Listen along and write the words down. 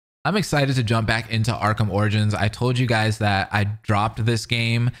I'm excited to jump back into Arkham Origins. I told you guys that I dropped this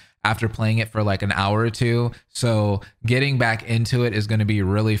game after playing it for like an hour or two. So getting back into it is going to be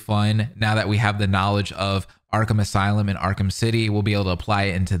really fun. Now that we have the knowledge of Arkham Asylum and Arkham City, we'll be able to apply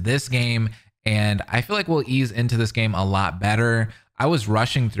it into this game. And I feel like we'll ease into this game a lot better. I was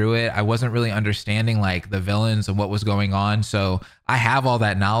rushing through it. I wasn't really understanding like the villains and what was going on. So I have all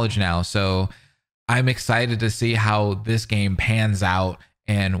that knowledge now. So I'm excited to see how this game pans out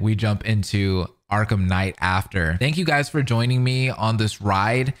and we jump into Arkham Knight after. Thank you guys for joining me on this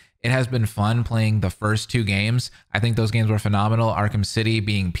ride. It has been fun playing the first two games. I think those games were phenomenal. Arkham City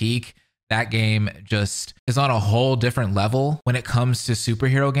being peak. That game just is on a whole different level when it comes to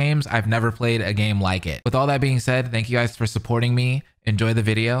superhero games. I've never played a game like it. With all that being said, thank you guys for supporting me. Enjoy the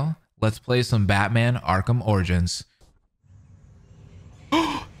video. Let's play some Batman Arkham Origins.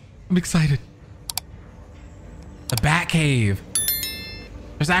 I'm excited. The Batcave.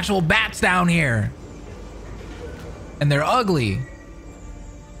 There's actual bats down here. And they're ugly.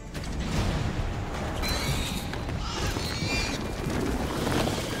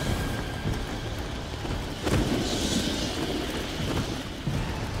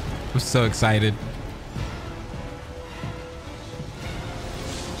 I'm so excited.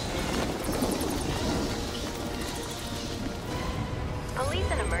 Police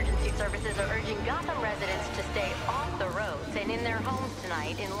and emergency services are urging Gotham residents to stay off the roads and in their homes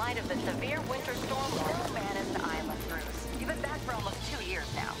tonight in light of the severe winter storm warning. Man is the island, Bruce. You've been back for almost 2 years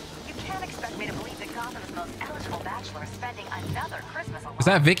now. You can't expect me to believe that Gotham's most eligible bachelor is spending another Christmas alone. Is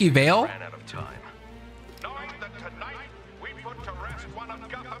that Vicky Vale? Ran out of time. Knowing that tonight we put to rest one of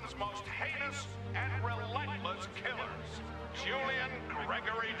Gotham's most heinous and relentless killers, Julian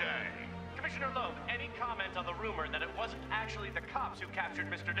Gregory Day. Commissioner Loeb, any comment on the rumor that it wasn't actually the cops who captured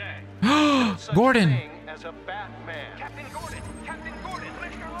Mr. Day? Gordon. Thing as a Batman. Captain Gordon! Captain Gordon!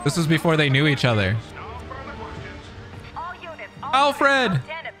 Commissioner Loeb! This was before they knew each other. No further questions. All units, Alfred! Units,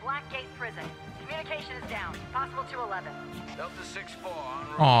 10 at Blackgate Prison. Communication is down. Possible to 11. Delta 6-4 on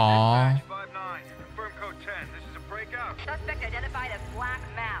route. Aww. Dispatch 59. Confirm code 10. This is a breakout. Suspect identified as Black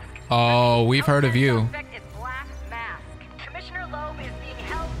Mask. Oh, we've heard of you. Suspect is Black Mask. Commissioner Loeb is being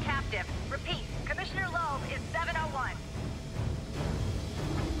held captive. Repeat, Commissioner Loeb is 701.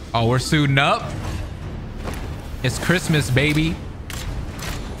 Oh, we're suiting up. It's Christmas, baby.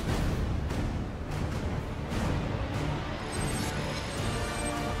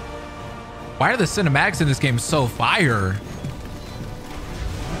 Why are the cinematics in this game so fire?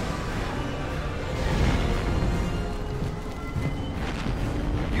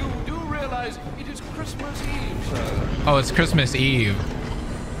 You do realize it is Christmas Eve, sir. Oh, it's Christmas Eve.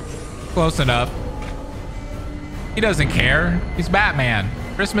 Close enough. He doesn't care. He's Batman.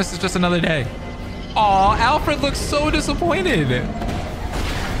 Christmas is just another day. Aw, Alfred looks so disappointed.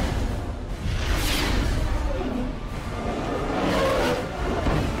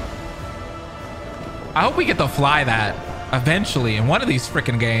 I hope we get to fly that eventually in one of these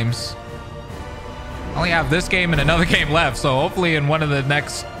freaking games. I only have this game and another game left, so hopefully in one of the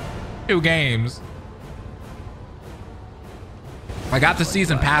next 2 games. I got the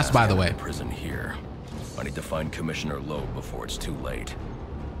season pass, by the way. Prison here. I need to find Commissioner Loeb before it's too late.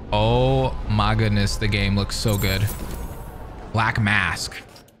 Oh my goodness, the game looks so good. Black Mask.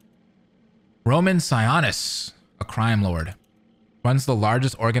 Roman Sionis, a crime lord, runs the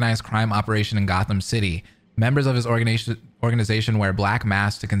largest organized crime operation in Gotham City. Members of his organization wear black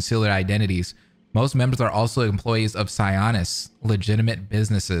masks to conceal their identities. Most members are also employees of Sionis, legitimate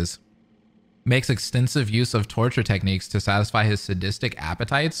businesses. Makes extensive use of torture techniques to satisfy his sadistic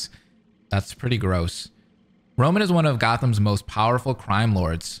appetites. That's pretty gross. Roman is one of Gotham's most powerful crime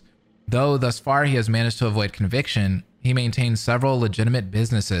lords. Though thus far he has managed to avoid conviction, he maintains several legitimate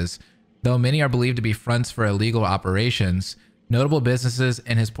businesses. Though many are believed to be fronts for illegal operations, notable businesses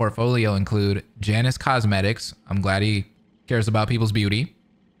in his portfolio include Janus Cosmetics, I'm glad he cares about people's beauty,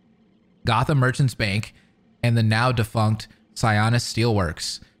 Gotham Merchants Bank, and the now defunct Sionis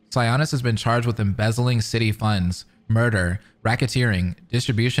Steelworks. Sionis has been charged with embezzling city funds, murder, racketeering,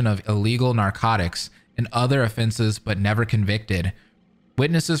 distribution of illegal narcotics, and other offenses, but never convicted.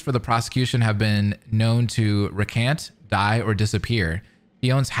 Witnesses for the prosecution have been known to recant, die, or disappear.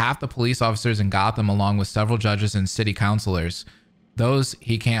 He owns half the police officers in Gotham along with several judges and city councilors. Those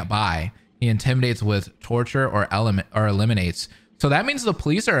he can't buy. He intimidates with torture or eliminates. So that means the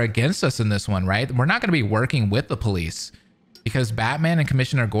police are against us in this one, right? We're not going to be working with the police because Batman and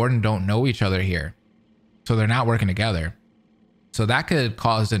Commissioner Gordon don't know each other here. So they're not working together. So that could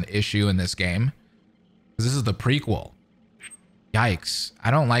cause an issue in this game. Because this is the prequel. Yikes.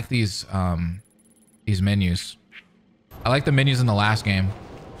 I don't like these menus. I like the menus in the last game.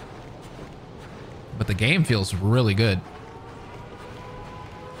 but the game feels really good.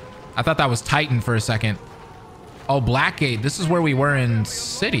 I thought that was Titan for a second. Oh, Blackgate. This is where we were in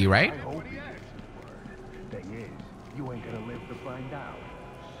City, right? Thing is, you ain't gonna live to find out.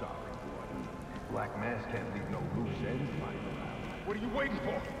 Sorry, Warden. Black Mass can't leave no loose ends lying around. What are you waiting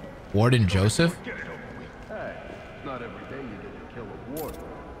for? Warden Joseph? Get it over with. Hey, it's not every day you get to kill a warden.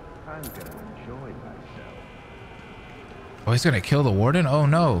 I'm gonna enjoy myself. Oh, he's gonna kill the warden? Oh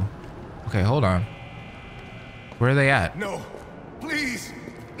no. Okay, hold on. Where are they at? No, please,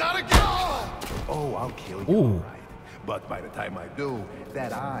 not again! Oh, I'll kill you, Ooh. all right. But by the time I do,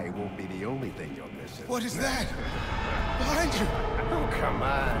 that eye won't be the only thing you're missing. What is that? Behind you! Oh, come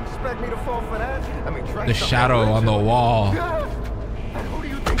on. Expect me to fall for that? I mean, try The something shadow on the original. wall. Who do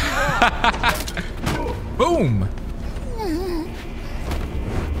you think you are? Boom.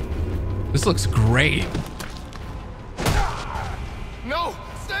 This looks great. No!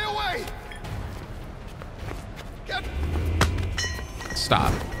 Stay away! Get...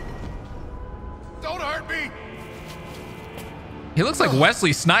 Stop. Don't hurt me! He looks like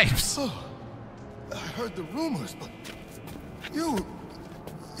Wesley Snipes. I heard the rumors, but... You're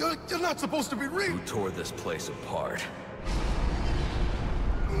not supposed to be real. Who tore this place apart?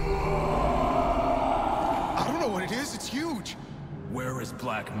 I don't know what it is. It's huge. Where is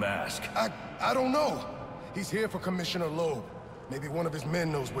Black Mask? I don't know. He's here for Commissioner Loeb. Maybe one of his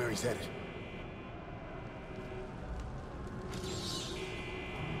men knows where he's headed.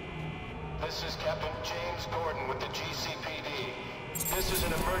 This is Captain James Gordon with the GCPD. This is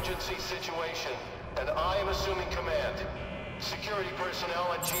an emergency situation, and I am assuming command. Security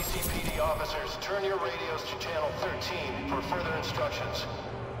personnel and GCPD officers, turn your radios to channel 13 for further instructions.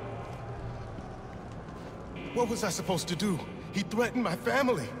 What was I supposed to do? He threatened my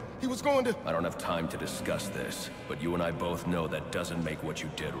family. He was going to... I don't have time to discuss this, but you and I both know that doesn't make what you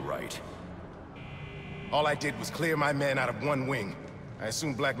did right. All I did was clear my men out of one wing. I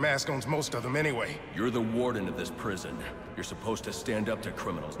assume Black Mask owns most of them anyway. You're the warden of this prison. You're supposed to stand up to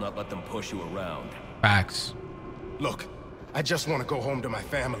criminals, not let them push you around. Facts. Look, I just want to go home to my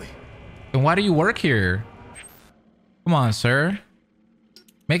family. Then why do you work here? Come on, sir.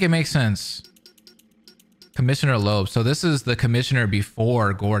 Make it make sense. Commissioner Loeb. So this is the commissioner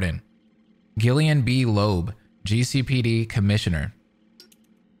before Gordon. Gillian B. Loeb, GCPD commissioner.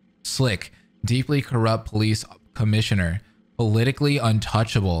 Slick, deeply corrupt police commissioner. Politically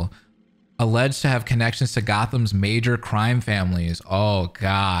untouchable. Alleged to have connections to Gotham's major crime families. Oh,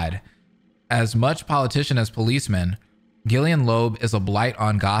 God. As much politician as policeman, Gillian Loeb is a blight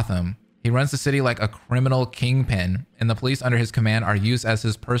on Gotham. He runs the city like a criminal kingpin, and the police under his command are used as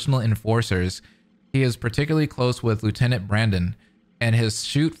his personal enforcers. He is particularly close with Lieutenant Brandon and his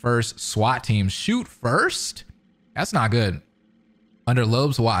Shoot First SWAT team. Shoot First? That's not good. Under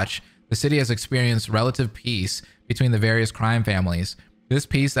Loeb's watch, the city has experienced relative peace between the various crime families. This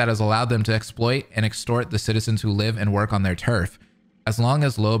peace that has allowed them to exploit and extort the citizens who live and work on their turf. As long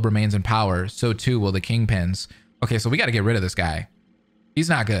as Loeb remains in power, so too will the kingpins. Okay, so we got to get rid of this guy. He's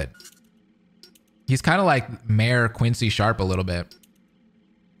not good. He's kind of like Mayor Quincy Sharp a little bit.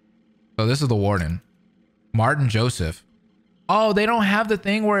 So this is the warden. Martin Joseph. Oh, they don't have the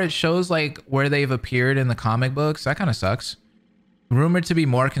thing where it shows like where they've appeared in the comic books. That kind of sucks. Rumored to be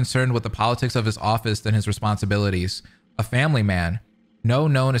more concerned with the politics of his office than his responsibilities. A family man. No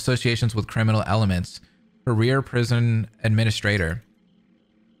known associations with criminal elements. Career prison administrator.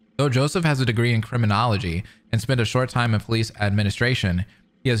 Though Joseph has a degree in criminology and spent a short time in police administration,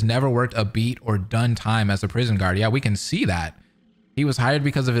 he has never worked a beat or done time as a prison guard. Yeah, we can see that. He was hired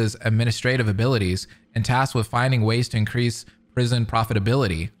because of his administrative abilities and tasked with finding ways to increase prison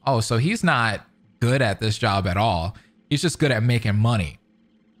profitability. Oh, so he's not good at this job at all. He's just good at making money.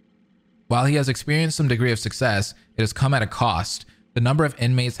 While he has experienced some degree of success, it has come at a cost. The number of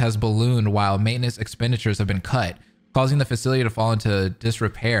inmates has ballooned while maintenance expenditures have been cut, causing the facility to fall into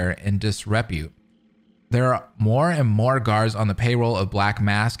disrepair and disrepute. There are more and more guards on the payroll of Black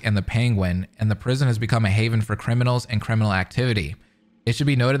Mask and the Penguin, and the prison has become a haven for criminals and criminal activity. It should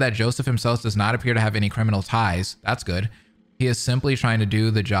be noted that Joseph himself does not appear to have any criminal ties. That's good. He is simply trying to do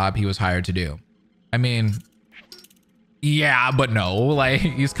the job he was hired to do. I mean, yeah, but no. Like,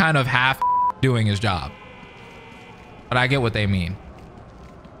 he's kind of half doing his job. But I get what they mean.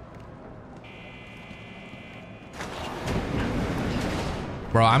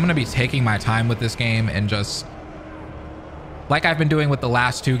 Bro, I'm going to be taking my time with this game and just, like I've been doing with the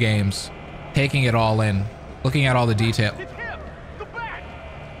last two games, taking it all in, looking at all the detail. It's him! The bat!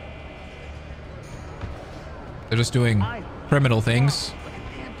 They're just doing criminal things. Like a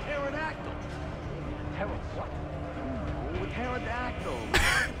damn pterodactyl. What? A pterodactyl.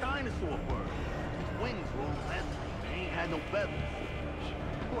 Dinosaur bird. Ain't had no feathers.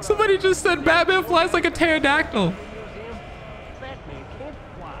 Somebody just said Batman flies like a pterodactyl. Batman can't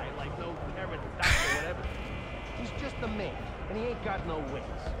fly like no pterodactyl or whatever. He's just a man, and he ain't got no wings.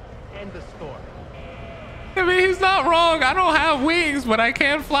 End of story. I mean, he's not wrong. I don't have wings, but I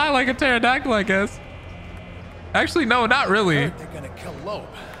can fly like a pterodactyl, I guess. Actually, no, not really. They're gonna kill Loeb.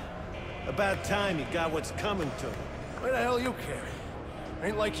 About time he got what's coming to him. Where the hell you care?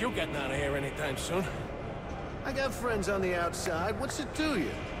 Ain't like you getting out of here anytime soon. I got friends on the outside. What's it to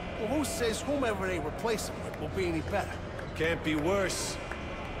you? Well, who says whomever they replace him with will be any better? Can't be worse.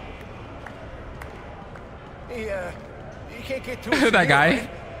 He can't get through That guy. right?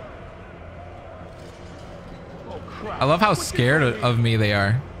 Oh, crap. I love how scared of me they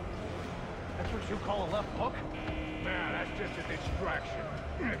are. That's what you call a left hook? Nah, that's just a distraction.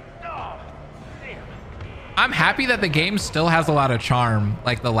 Oh, damn. I'm happy that the game still has a lot of charm,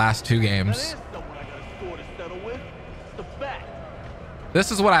 like the last two That games. is someone I got a score to settle with. The Bat.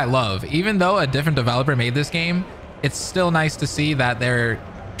 This is what I love. Even though a different developer made this game, it's still nice to see that they're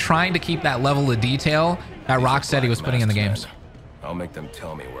trying to keep that level of detail that Rocksteady was putting in the games. I'll make them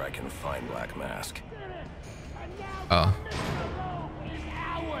tell me where I can find Black Mask. Oh.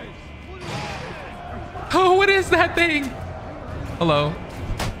 Oh, what is that thing? Hello.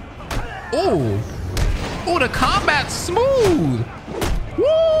 Oh. Oh, the combat's smooth.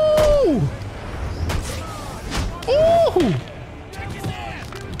 Woo. Ooh.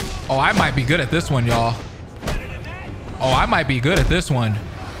 Oh, I might be good at this one, y'all. Oh, I might be good at this one.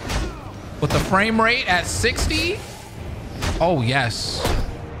 With the frame rate at 60? Oh, yes.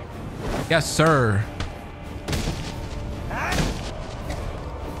 Yes, sir.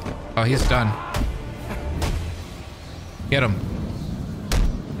 Oh, he's done. Get him.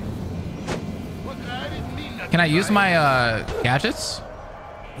 Can I use my gadgets?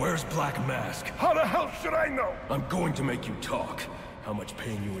 Where's Black Mask? How the hell should I know? I'm going to make you talk. How much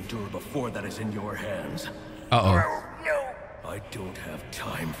pain you endure before that is in your hands. Uh-oh. No. I don't have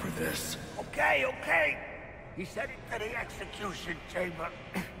time for this. Okay. He said it to the execution chamber.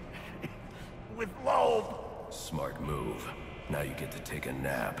 With Loeb. Smart move. Now you get to take a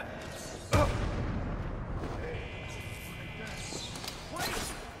nap.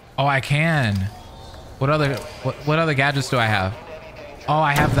 Oh, I can. What other gadgets do I have? Oh,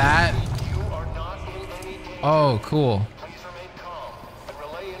 I have that. You are not in any danger. Oh, cool. Please remain calm and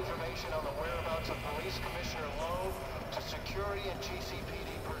relay information on the whereabouts of Police Commissioner Loeb to security and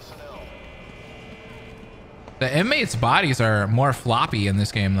GCPD personnel. The inmates' bodies are more floppy in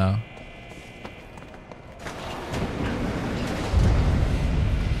this game, though.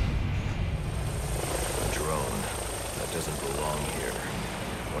 A drone. That doesn't belong here.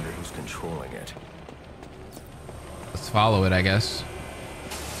 Wonder who's controlling it. Let's follow it, I guess.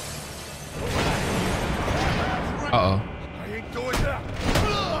 Uh-oh. I ain't doing that.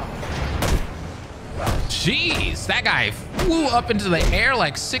 Jeez, that guy flew up into the air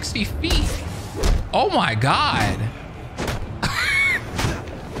like 60 feet. Oh my God.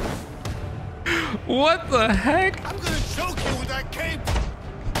 What the heck? I'm gonna choke you with that cape.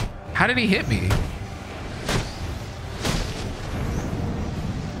 How did he hit me?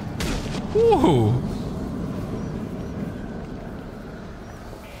 Ooh.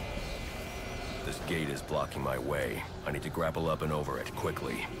 This gate is blocking my way. I need to grapple up and over it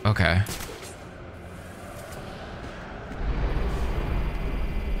quickly. Okay.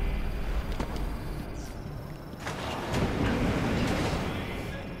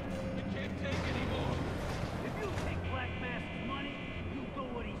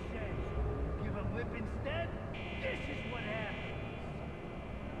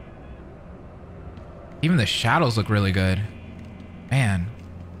 Even the shadows look really good. Man.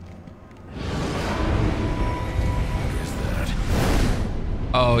 What is that?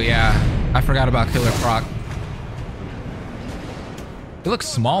 Oh, yeah. I forgot about Killer Croc. It looks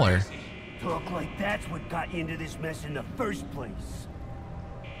smaller. Talk like that's what got you into this mess in the first place.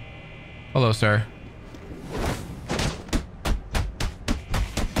 Hello, sir.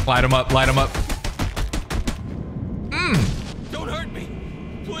 Light him up, light him up. Don't hurt me,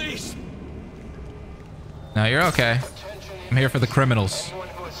 please. No, you're okay. I'm here for the criminals. Anyone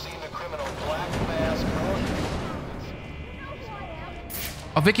who has seen the criminal Black Mask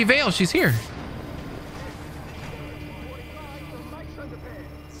or... Oh, Vicky Vale, she's here.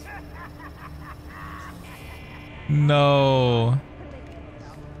 No.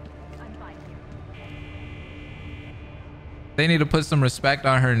 They need to put some respect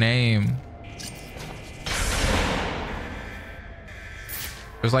on her name.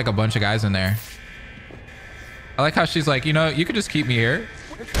 There's like a bunch of guys in there. I like how she's like, you know, you could just keep me here.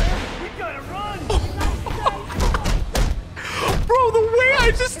 We gotta run! Bro, the way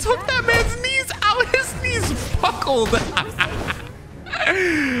I just took that man's knees out, his knees buckled.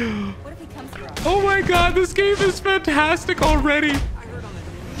 Oh my god, this game is fantastic already.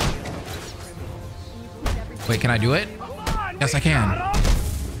 Wait, can I do it? Yes, I can.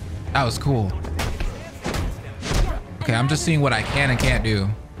 That was cool. Okay, I'm just seeing what I can and can't do.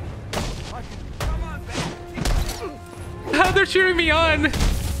 They're cheering me on.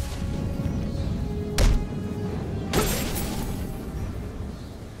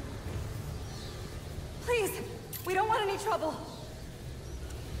 Please, we don't want any trouble.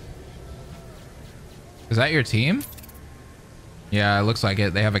 Is that your team? Yeah, it looks like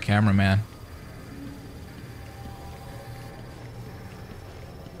it. They have a cameraman.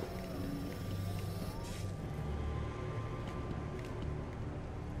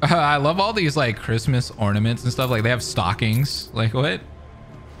 I love all these like Christmas ornaments and stuff. Like they have stockings. Like what?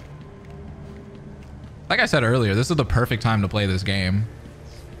 Like I said earlier, this is the perfect time to play this game.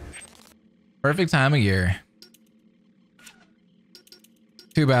 Perfect time of year.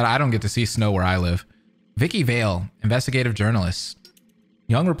 Too bad I don't get to see snow where I live. Vicky Vale, investigative journalist.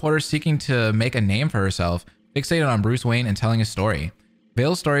 Young reporter seeking to make a name for herself, fixated on Bruce Wayne and telling his story.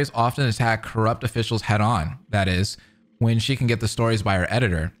 Vale's stories often attack corrupt officials head on. That is, when she can get the stories by her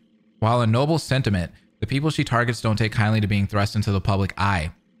editor. While a noble sentiment, the people she targets don't take kindly to being thrust into the public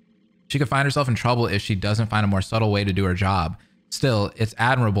eye. She could find herself in trouble if she doesn't find a more subtle way to do her job. Still, it's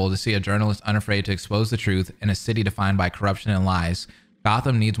admirable to see a journalist unafraid to expose the truth in a city defined by corruption and lies.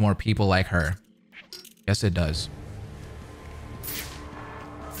 Gotham needs more people like her. Yes, it does.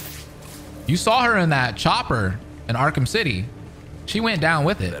 You saw her in that chopper in Arkham City. She went down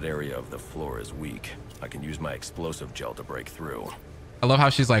with it. That area of the floor is weak. I can use my explosive gel to break through. I love how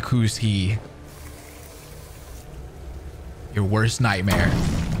she's like, who's he? Your worst nightmare.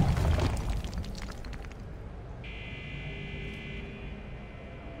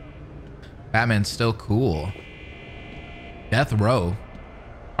 Batman's still cool. Death Row.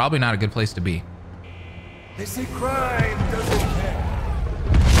 Probably not a good place to be. They say crime doesn't care.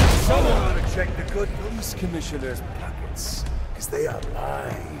 Someone ought to check the good police commissioner's pockets, because they are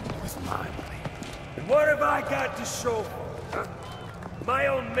lined with my money. And what have I got to show for it, huh? My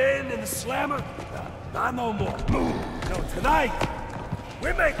own men in the slammer? Not no more. No, tonight,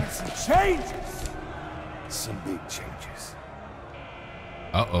 we're making some changes. Some big changes.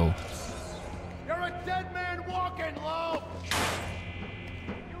 Uh-oh. You're a dead man walking, Lo!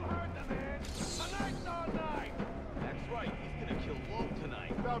 You heard the man. Tonight's our night. That's right, he's gonna kill Lo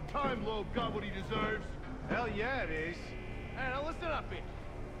tonight. About time Lo got what he deserves. Hell yeah, it is. Hey, now listen up here.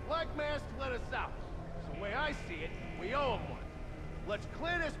 Black Mask let us out. So the way I see it, we owe him one. Let's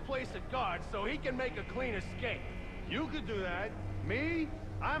clear this place of guards so he can make a clean escape. You could do that. Me?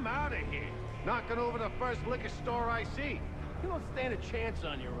 I'm out of here. Knocking over the first liquor store I see. You don't stand a chance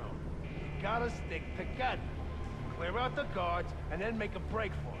on your own. You gotta stick together. Clear out the guards and then make a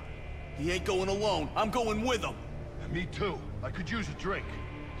break for it. He ain't going alone. I'm going with him. Me too. I could use a drink.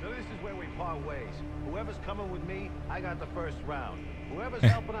 So this is where we part ways. Whoever's coming with me, I got the first round. Whoever's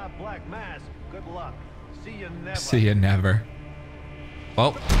helping out Black Mask, good luck. See you never. See you never.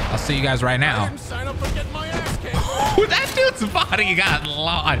 Well, I'll see you guys right now. I didn't sign up for getting my ass kicked. Oh, that dude's body got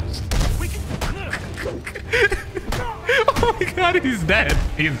launched. Oh my god, he's dead.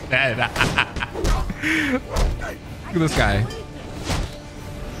 He's dead. Look at this guy.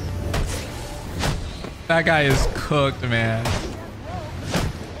 That guy is cooked, man.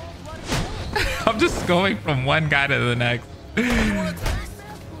 I'm just going from one guy to the next.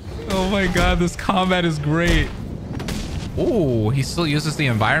 Oh my god, this combat is great. Oh, he still uses the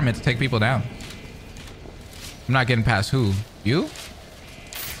environment to take people down. I'm not getting past who? You?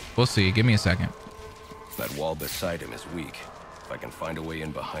 We'll see. Give me a second. That wall beside him is weak. If I can find a way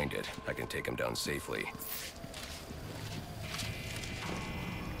in behind it, I can take him down safely.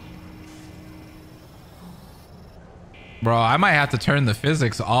 Bro, I might have to turn the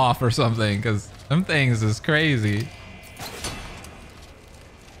physics off or something because them things is crazy.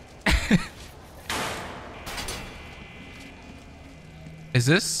 Is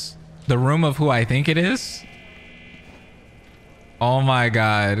this the room of who I think it is? Oh my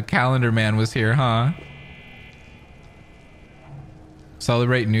god, Calendar Man was here, huh?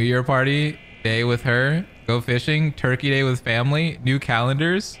 Celebrate New Year party, day with her, go fishing, turkey day with family, new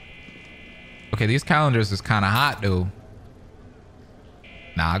calendars. Okay, these calendars is kind of hot, dude.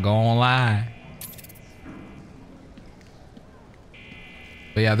 Not gonna lie.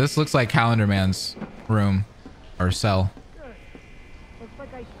 But yeah, this looks like Calendar Man's room or cell. Looks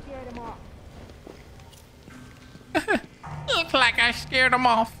like I scared him off. Looks like I scared him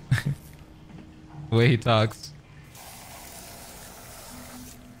off. The way he talks.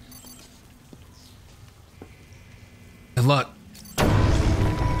 luck.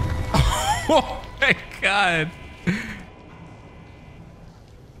 Oh my God.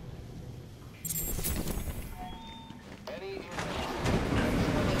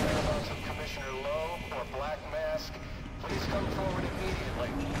 Commissioner Lowe or Black Mask, please come forward immediately.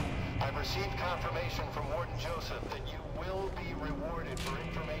 I've received confirmation from Warden Joseph that you will be rewarded for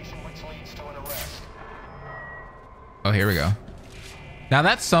information which leads to an arrest. Oh, here we go. Now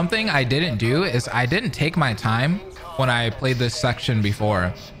that's something I didn't do, is I didn't take my time when I played this section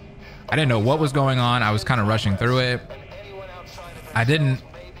before. I didn't know what was going on. I was kind of rushing through it. I didn't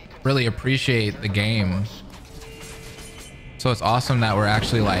really appreciate the game. So it's awesome that we're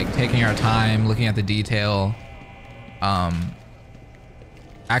actually like taking our time, looking at the detail,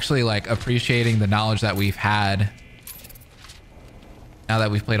 actually like appreciating the knowledge that we've had now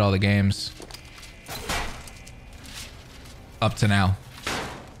that we've played all the games up to now.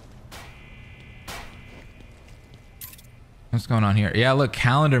 What's going on here? Yeah, look,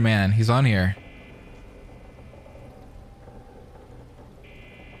 Calendar Man, he's on here.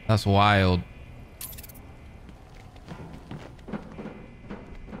 That's wild.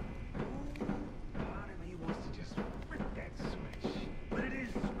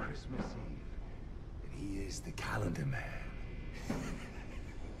 Calendar Man.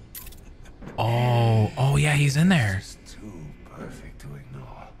 Oh yeah, he's in there. This is too perfect to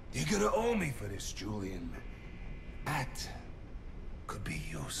ignore. You're gonna owe me for this, Julian. That could be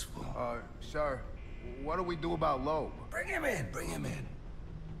useful. Sir, what do we do about Loeb? Bring him in, bring him in.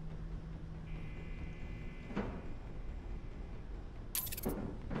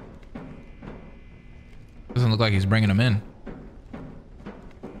 Doesn't look like he's bringing him in.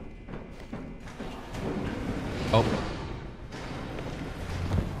 Oh.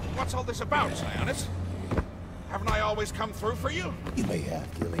 What's all this about, Sionis? Haven't I always come through for you? You may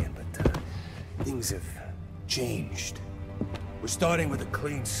have, Gillian, but things have changed. We're starting with a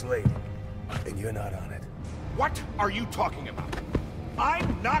clean slate, and you're not on it. What are you talking about?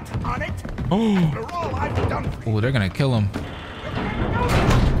 I'm not on it? Oh. After all I've done for you. Oh, they're gonna kill him.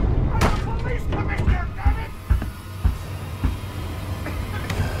 I'm a police commissioner, damn it!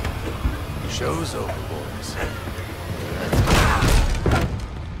 Show's over, boys.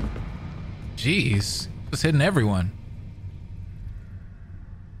 Jeez, just hitting everyone.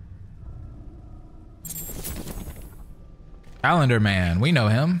 Calendar Man, we know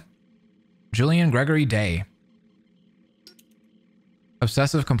him. Julian Gregory Day.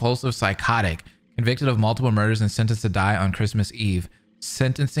 Obsessive compulsive psychotic, convicted of multiple murders and sentenced to die on Christmas Eve.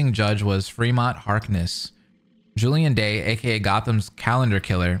 Sentencing judge was Fremont Harkness. Julian Day, aka Gotham's calendar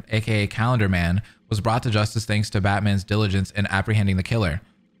killer, aka Calendar Man, was brought to justice thanks to Batman's diligence in apprehending the killer.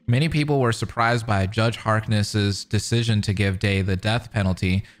 Many people were surprised by Judge Harkness's decision to give Day the death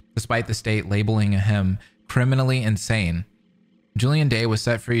penalty, despite the state labeling him criminally insane. Julian Day was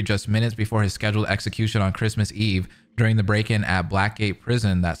set free just minutes before his scheduled execution on Christmas Eve during the break-in at Blackgate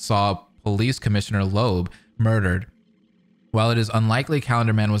Prison that saw Police Commissioner Loeb murdered. While it is unlikely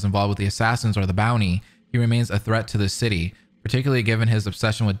Calendar Man was involved with the assassins or the bounty, he remains a threat to the city, particularly given his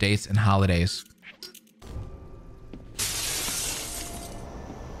obsession with dates and holidays.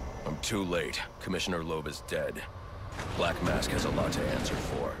 I'm too late. Commissioner Loeb is dead. Black Mask has a lot to answer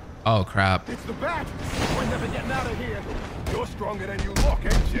for. Oh, crap. It's the bat! We're never getting out of here! You're stronger than you look,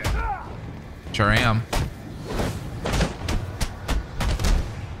 ain't you? Sure am.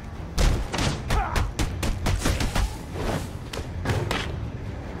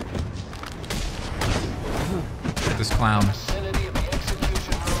 This clown.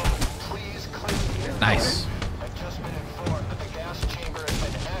 Nice. I've just been informed that the gas chamber has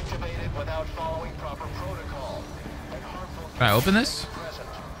been activated without following proper protocol. And harmful Can I open this? present.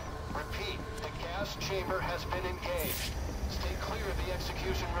 Repeat, the gas chamber has been engaged. Stay clear of the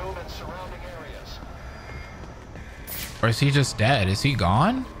execution room and surrounding areas. Or is he just dead? Is he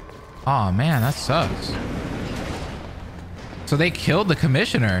gone? Oh man, that sucks. So they killed the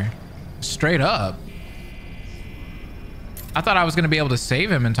commissioner. Straight up. I thought I was going to be able to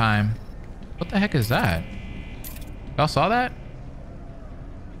save him in time. What the heck is that? Y'all saw that?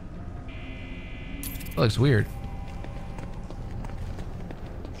 That looks weird.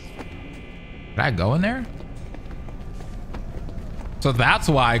 Did I go in there? So that's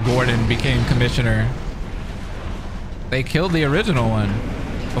why Gordon became commissioner. They killed the original one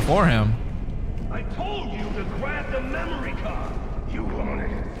before him. I told you to grab the memory card. You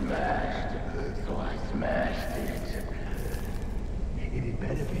wanted it smashed, so I smashed it. It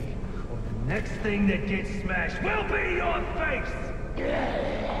better be. Or the next thing that gets smashed will be your face!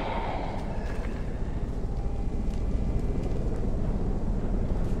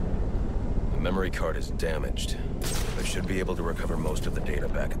 The memory card is damaged. I should be able to recover most of the data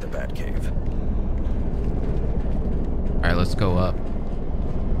back at the Batcave. All right, let's go up.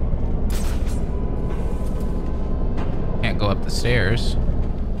 Can't go up the stairs.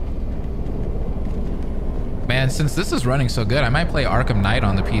 Man, since this is running so good, I might play Arkham Knight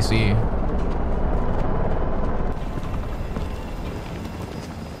on the PC.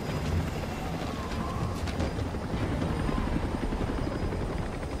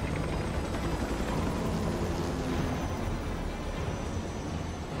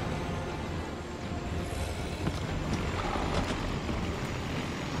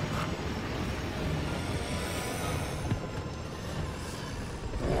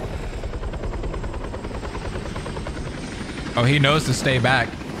 Oh, he knows to stay back.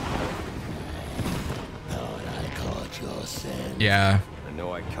 Yeah. I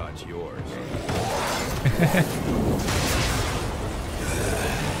know I caught yours.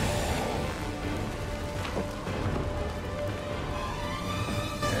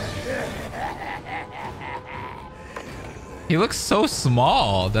 He looks so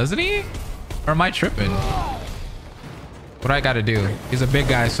small, doesn't he? Or am I tripping? What do I gotta do? He's a big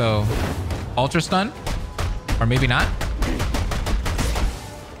guy, so ultra stun? Or maybe not?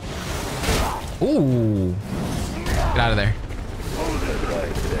 Ooh. Get out of there.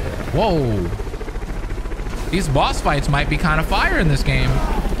 Whoa. These boss fights might be kind of fire in this game.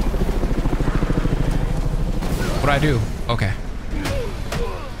 What do I do? Okay.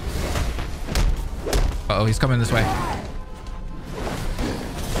 Uh-oh, he's coming this way.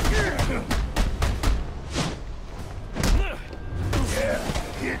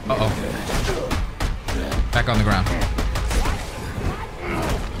 Uh-oh. Back on the ground.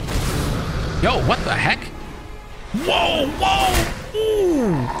 Yo, what the heck? Whoa, whoa!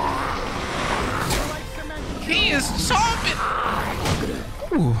 Ooh! He is chomping!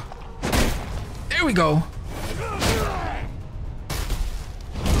 Ooh. There we go.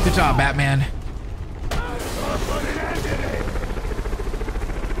 Good job, Batman.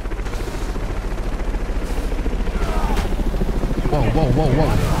 Whoa, whoa, whoa, whoa.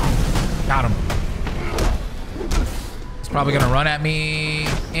 Got him. He's probably gonna run at me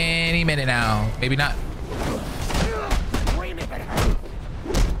any minute now. Maybe not.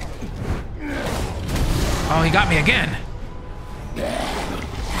 Oh, he got me again.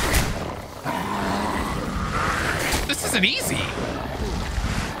 This isn't easy.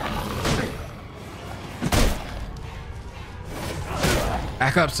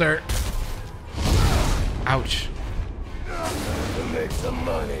 Back up, sir. Ouch. Make some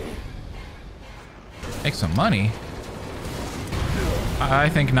money. Make some money? I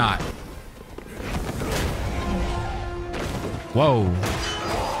think not. Whoa.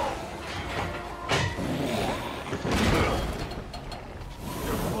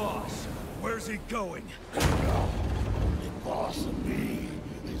 Boss, where's he going? The boss of me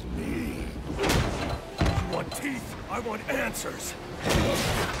is me. You want teeth? I want answers.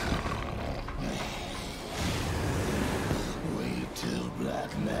 Wait till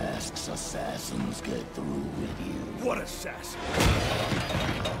Black Mask's assassins get through with you. What assassin?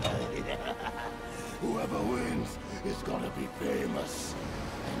 Whoever wins is gonna be famous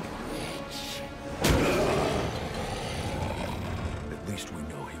and rich. At least we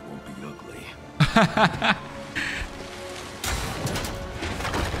know he won't be ugly.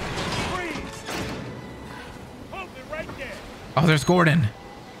 Freeze! Hold it right there. Oh, there's Gordon.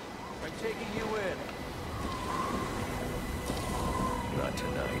 I'm taking you in. Not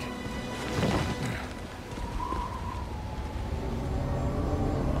tonight.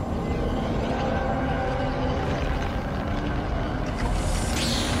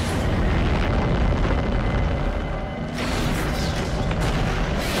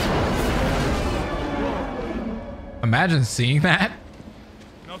 Imagine seeing that.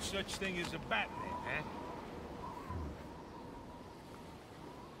 No such thing as a Batman, huh?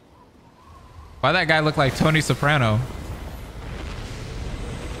 Why that guy look like Tony Soprano?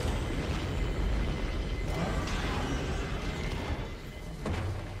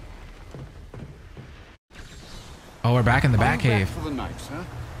 Oh, we're back in the Batcave. For the night, sir.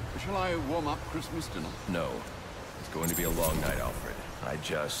 Shall I warm up Christmas dinner? No. It's going to be a long night, Alfred. I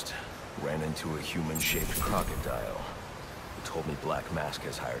just ran into a human-shaped crocodile. He told me Black Mask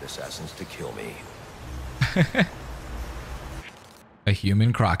has hired assassins to kill me. A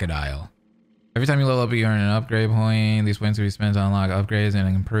human crocodile. Every time you level up, you earn an upgrade point. These points can be spent to unlock upgrades and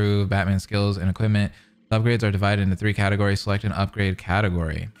improve Batman's skills and equipment. The upgrades are divided into 3 categories. Select an upgrade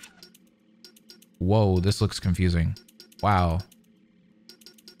category. Whoa, this looks confusing. Wow.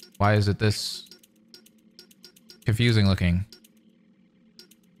 Why is it this confusing looking?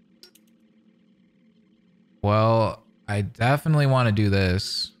 Well, I definitely want to do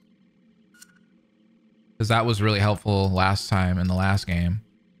this. Because that was really helpful last time in the last game.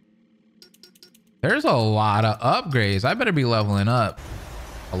 There's a lot of upgrades. I better be leveling up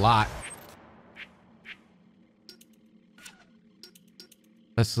a lot.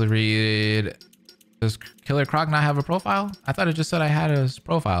 Let's read. Does Killer Croc not have a profile? I thought it just said I had his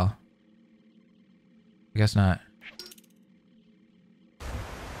profile. I guess not.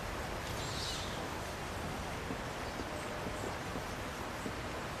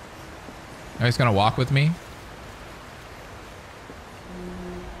 Are you guys gonna walk with me?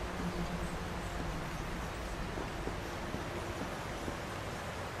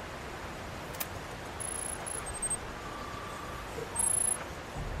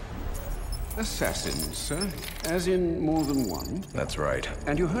 Assassins, sir? As in more than one? That's right.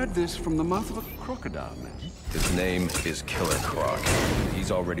 And you heard this from the mouth of a crocodile, man? His name is Killer Croc. He's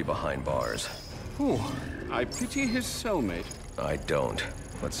already behind bars. Oh, I pity his cellmate. I don't.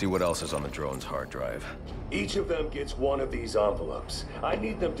 Let's see what else is on the drone's hard drive. Each of them gets one of these envelopes. I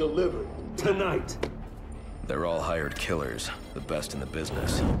need them delivered tonight. They're all hired killers, the best in the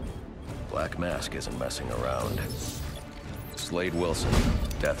business. Black Mask isn't messing around. Slade Wilson,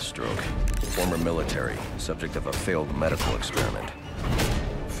 Deathstroke, former military, subject of a failed medical experiment.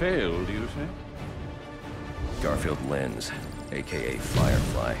 Failed, you say? Garfield Linz, aka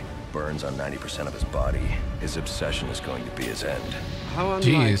Firefly, burns on 90% of his body. His obsession is going to be his end. How unlike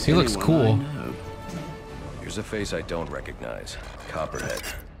Jeez, he looks cool. Here's a face I don't recognize. Copperhead.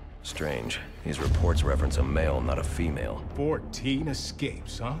 Strange. These reports reference a male, not a female. 14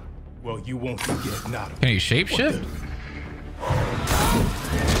 escapes, huh? Well, you won't forget not. Can you shapeshift?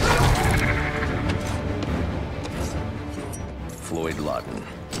 Floyd Lawton.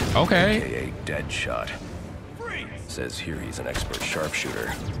 Okay. AKA Deadshot. Says here he's an expert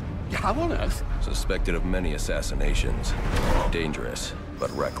sharpshooter. How on earth? Suspected of many assassinations. Dangerous,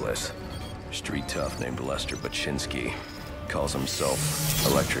 but reckless. Street tough named Lester Baczynski. Calls himself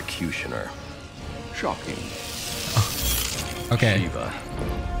Electrocutioner. Shocking. Okay. Shiva.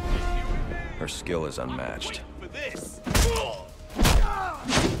 Her skill is unmatched.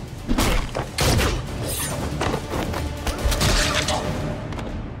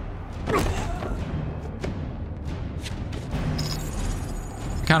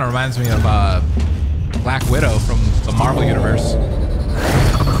 Kind of reminds me of Black Widow from the Marvel Universe.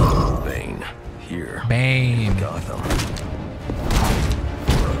 Bane. Here. Bane. Gotham.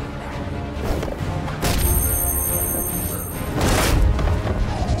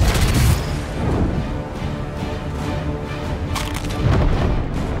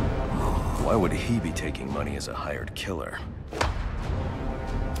 Why would he be taking money as a hired killer?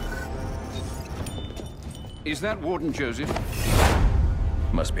 Is that Warden Joseph?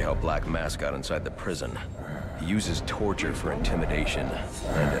 Must be how Black Mask got inside the prison. He uses torture for intimidation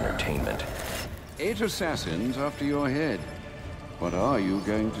and entertainment. 8 assassins after your head. What are you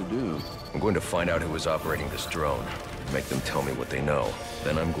going to do? I'm going to find out who is operating this drone. Make them tell me what they know.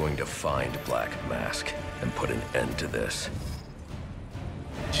 Then I'm going to find Black Mask and put an end to this.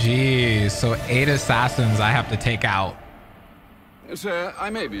 Jeez, so 8 assassins I have to take out. Sir, I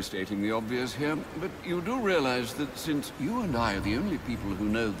may be stating the obvious here, but you do realize that since you and I are the only people who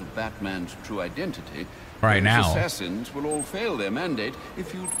know the Batman's true identity, right now, assassins will all fail their mandate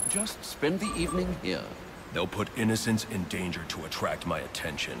if you'd just spend the evening here. They'll put innocents in danger to attract my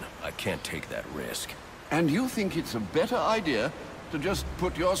attention. I can't take that risk. And you think it's a better idea to just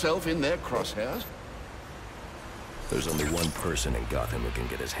put yourself in their crosshairs? There's only one person in Gotham who can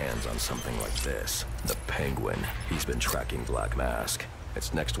get his hands on something like this. The Penguin. He's been tracking Black Mask.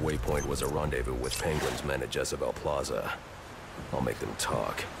 Its next waypoint was a rendezvous with Penguin's men at Jezebel Plaza. I'll make them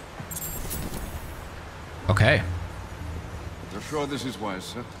talk. Okay. You're sure this is wise,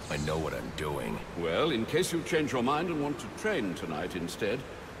 sir? I know what I'm doing. Well, in case you change your mind and want to train tonight instead,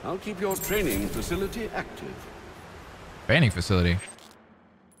 I'll keep your training facility active. Training facility?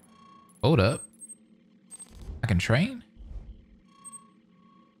 Hold up. I can train?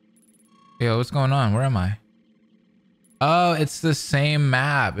 Yo, what's going on? Where am I? Oh, it's the same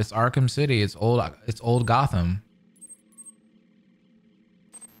map. It's Arkham City. It's old Gotham.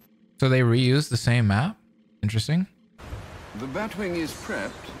 So they reused the same map? Interesting. The Batwing is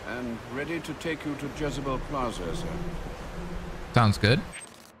prepped and ready to take you to Jezebel Plaza, sir. Sounds good.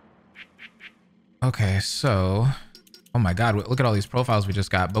 Okay, so... Oh my god, look at all these profiles we just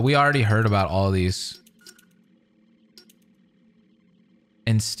got. But we already heard about all these.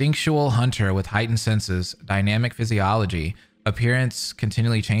 Instinctual hunter with heightened senses, dynamic physiology, appearance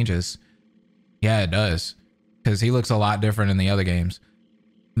continually changes. Yeah, it does. Because he looks a lot different in the other games.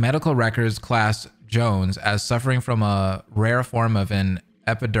 Medical records class Jones as suffering from a rare form of an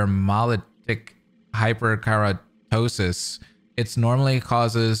epidermolytic hyperkeratosis. It normally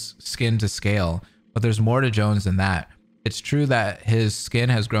causes skin to scale, but there's more to Jones than that. It's true that his skin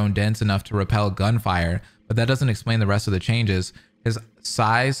has grown dense enough to repel gunfire, but that doesn't explain the rest of the changes. His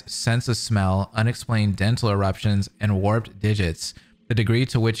size, sense of smell, unexplained dental eruptions, and warped digits. The degree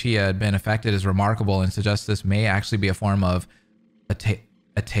to which he had been affected is remarkable and suggests this may actually be a form of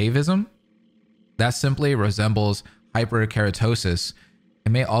atavism that simply resembles hyperkeratosis.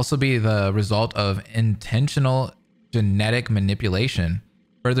 It may also be the result of intentional genetic manipulation.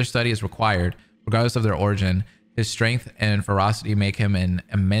 Further study is required. Regardless of their origin, his strength and ferocity make him an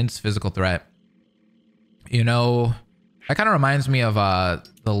immense physical threat. You know, that kind of reminds me of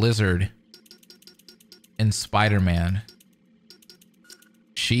the lizard in Spider-Man.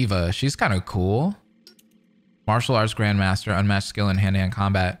 Shiva, she's kind of cool. Martial arts grandmaster, unmatched skill in hand-to-hand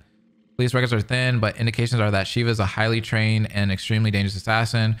combat. Police records are thin, but indications are that Shiva is a highly trained and extremely dangerous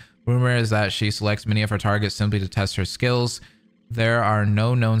assassin. Rumor is that she selects many of her targets simply to test her skills. There are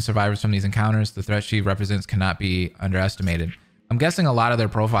no known survivors from these encounters. The threat she represents cannot be underestimated. I'm guessing a lot of their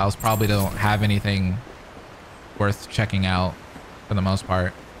profiles probably don't have anything worth checking out for the most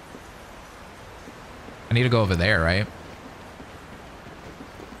part. I need to go over there, right?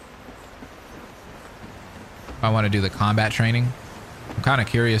 If I want to do the combat training. I'm kind of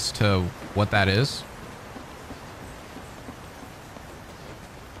curious to what that is.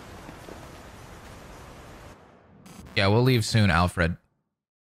 Yeah, we'll leave soon, Alfred.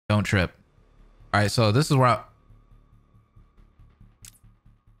 Don't trip. All right, so this is where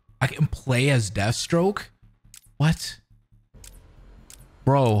I can play as Deathstroke? What?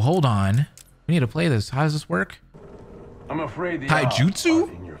 Bro, hold on. We need to play this. How does this work? I'm afraid the Taijutsu? odds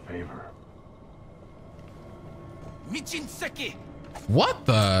are in your favor. What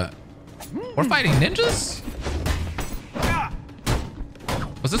the? We're fighting ninjas?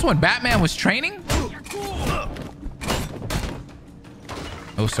 Was this when Batman was training?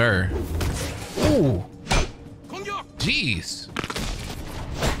 Oh, sir. Ooh. Jeez.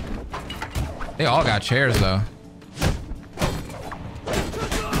 They all got chairs, though.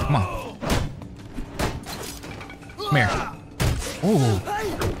 Come on. Come here. Ooh.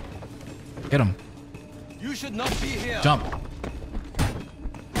 Get him. You should not be here. Jump.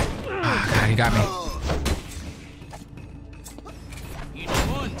 Ah, God, he got me.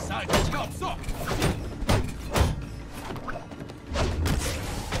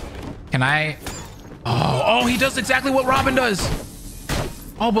 Can I? Oh, he does exactly what Robin does.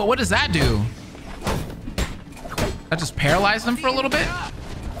 Oh, but what does that do? That just paralyzed him for a little bit?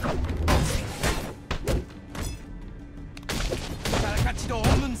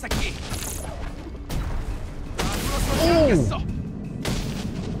 Ooh.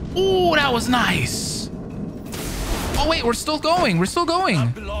 Ooh, that was nice. Oh, wait, we're still going. We're still going.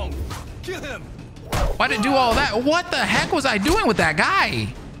 Why did it do all that? What the heck was I doing with that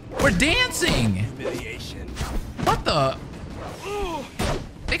guy? We're dancing. What the?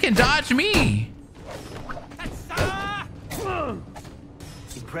 They can dodge me.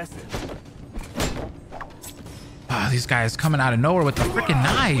 Impressive. Ah, these guys coming out of nowhere with the freaking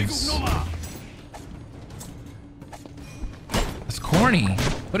knives. That's corny.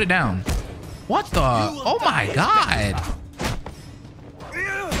 Put it down. What the? Oh my God.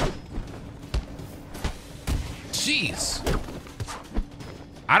 Jeez.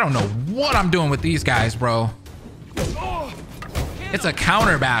 I don't know what I'm doing with these guys, bro. It's a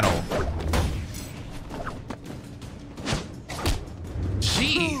counter battle.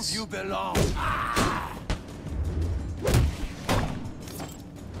 Jeez. You belong.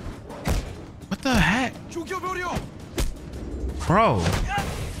 What the heck? Bro.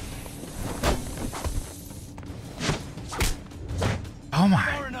 Oh my.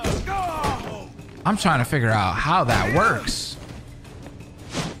 I'm trying to figure out how that works.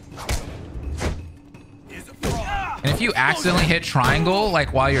 And if you accidentally hit triangle,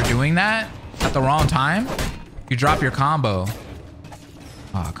 like while you're doing that at the wrong time, you drop your combo.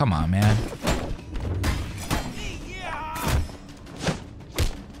 Oh, come on, man.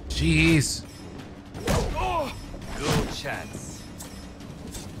 Jeez. Good chance.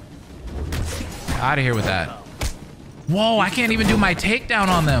 Out of here with that. Whoa, I can't even do my takedown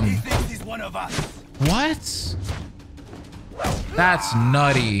on them. He's one of us. What? That's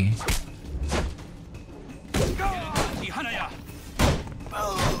nutty.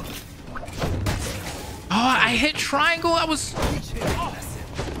 Oh, I hit triangle. I was...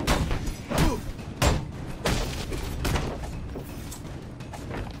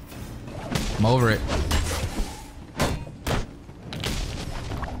 I'm over it.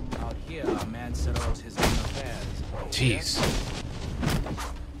 Out here, our man said all Jeez.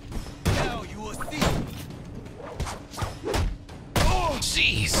 Now you will see. Oh,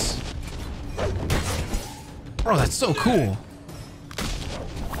 jeez. Bro, that's so cool.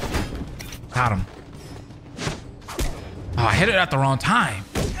 Got him. Oh, I hit it at the wrong time.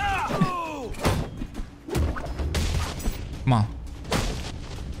 Come on.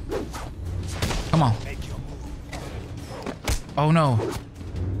 Come on. Oh no.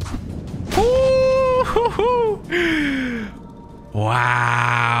 Ooh,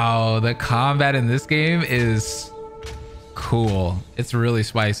 wow, the combat in this game is cool. It's really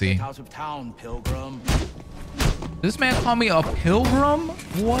spicy. Out of town, pilgrim. This man called me a pilgrim?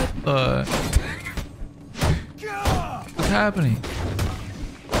 What the? What's happening?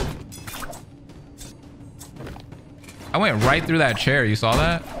 I went right through that chair. You saw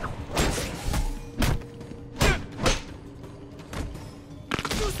that?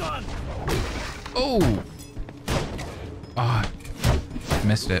 Oh. Oh.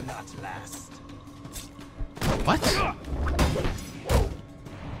 Missed it. What?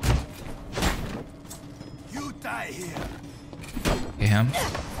 You die here. Get him.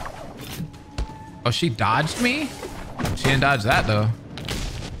 Oh, she dodged me? She didn't dodge that though.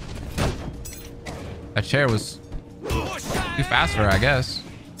 That chair was too fast for her, I guess.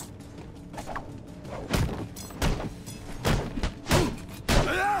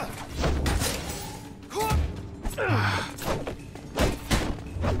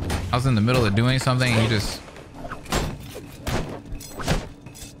 I was in the middle of doing something and he just...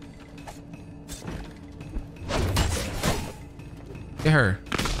 Get her.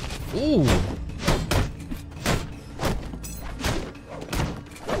 Ooh.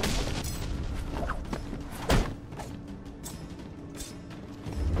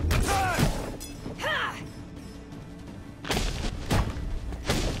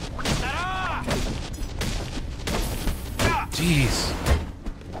 Jeez.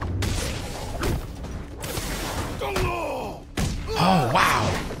 Oh, wow.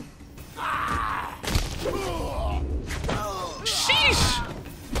 Sheesh.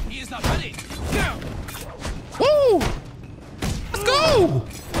 He is not ready. Woo. Let's go.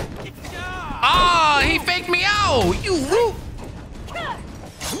 Ah, he faked me out. You whoop.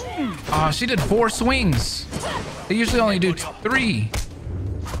 Oh, she did 4 swings. They usually only do 3.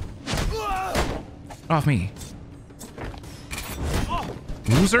 Get off me.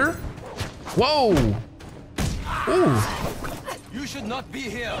 Loser. Whoa. Ooh. You should not be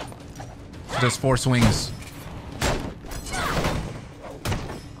here. Just 4 swings.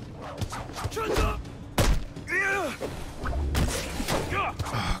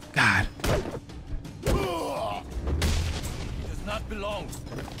 Oh, God. He does not belong.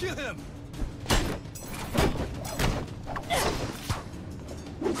 Kill him.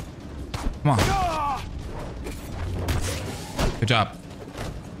 Come on. Good job.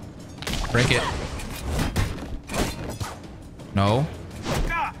 Break it. No.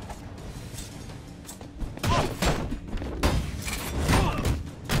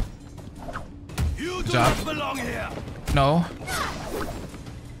 You Good do job. not belong here. No.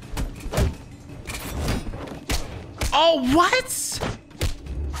 Oh, what?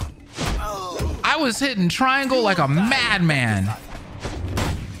 I was hitting triangle like a madman.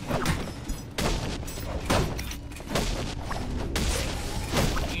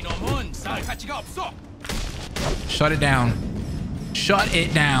 Shut it down. Shut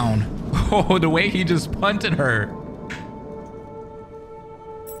it down. Oh, the way he just punted her.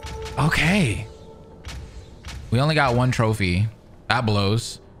 Okay. We only got 1 trophy. That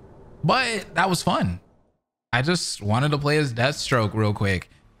blows. But that was fun. I just wanted to play as Deathstroke real quick.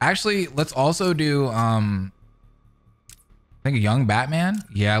 Actually, let's also do I think a young Batman.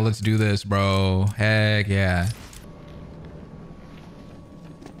 Yeah, let's do this, bro. Heck yeah.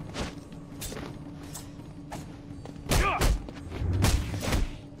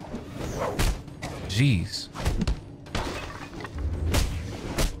 Jeez.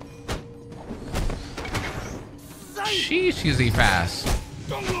 Sheesh, is he fast.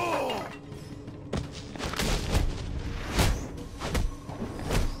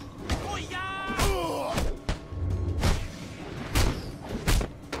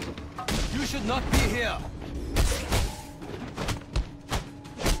 You should not be here.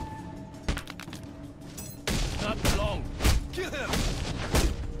 Not belong. Kill him.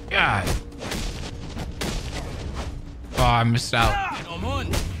 God. Oh, I missed out.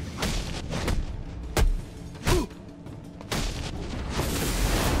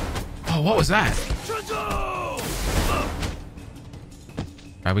 Oh, what was that? All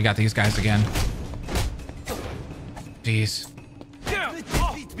right, we got these guys again. Jeez.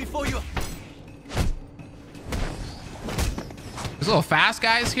 Before you. These little fast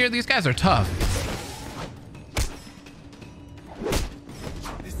guys here, these guys are tough.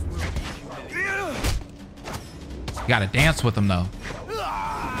 You gotta dance with them though.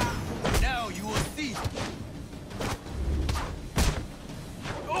 Now you will see.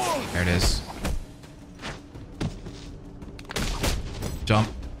 There it is. Jump.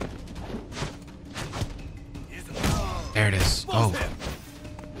 There it is. Oh.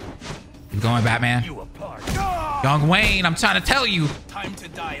 Keep going, Batman. Young Wayne, I'm trying to tell you. Time to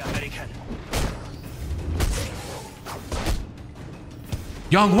die, American.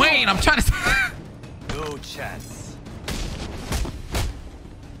 Young Wayne, I'm trying to. No chance.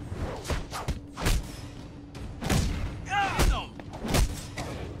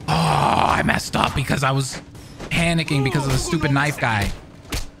 Oh, I messed up because I was panicking because of the stupid knife guy.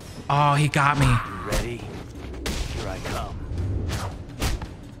 Oh, he got me. You ready? Here I come.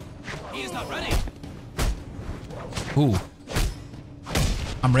 He is not ready. Ooh.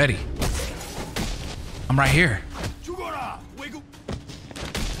 I'm ready. I'm right here.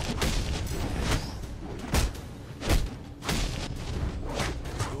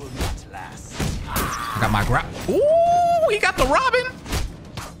 I got my grab. Ooh, he got the Robin.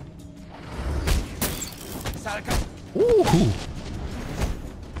 Ooh.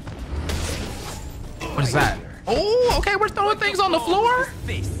 What is that? Oh, okay, we're throwing things on the floor.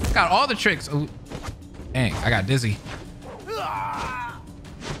 Got all the tricks. Ooh. Dang, I got dizzy.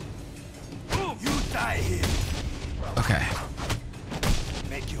 Okay.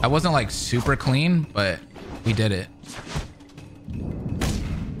 That wasn't like super clean, but we did it.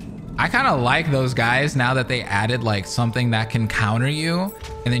 I kind of like those guys now that they added like something that can counter you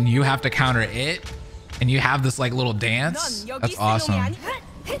and then you have to counter it and you have this like little dance. That's awesome.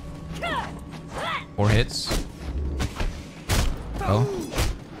 4 hits. Go.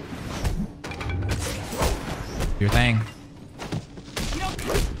 Your thing.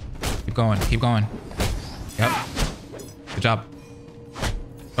 Keep going. Keep going. Yep. Good job.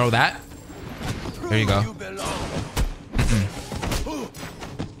 Throw that. There you go.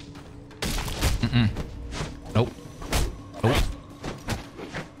 Nope. Nope.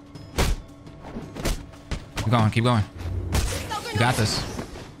 Keep going. Keep going. You got this.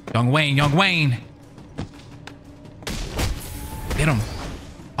 Young Wayne. Young Wayne. Get him.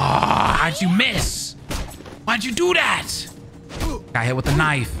 Ah, how'd you miss? Why'd you do that? Got hit with the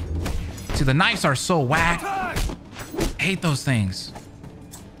knife. See, the knives are so whack. I hate those things.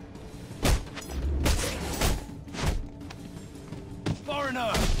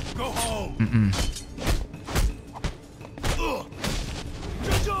 Foreigner, go home.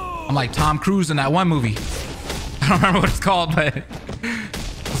 I'm like Tom Cruise in that one movie. I don't remember what it's called, but it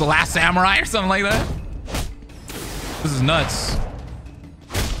was The Last Samurai or something like that. This is nuts.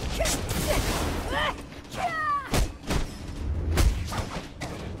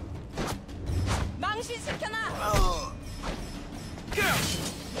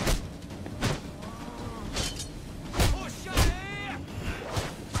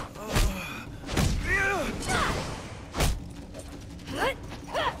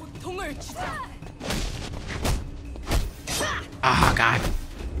 Ah, God.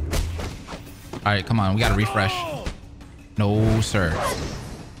 All right, come on. We got to refresh. No, sir.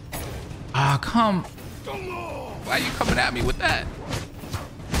 Ah, come. Why are you coming at me with that?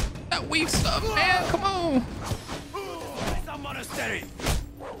 That weak stuff, man. Come on.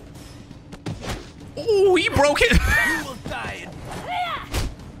 Oh, he broke it.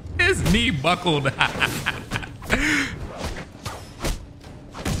 His knee buckled.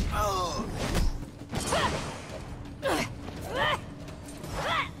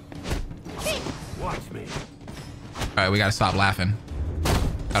 Watch me. All right, we gotta stop laughing.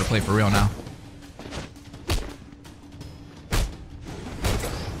 Gotta play for real now.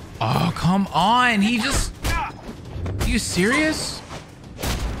 Oh, come on. He just... Are you serious?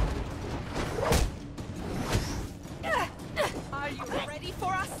 Are you ready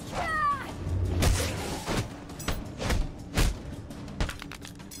for us?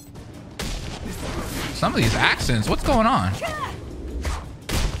 Some of these accents, what's going on?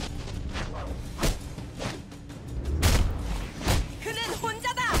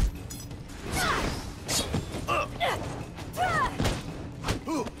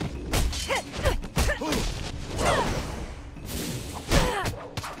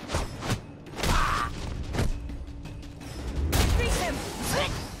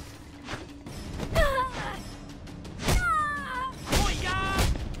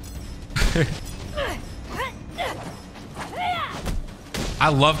 I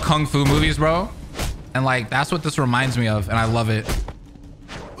love kung fu movies, bro. And like, that's what this reminds me of. And I love it.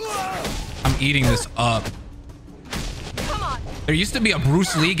 I'm eating this up. There used to be a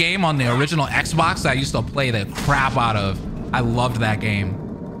Bruce Lee game on the original Xbox that I used to play the crap out of. I loved that game.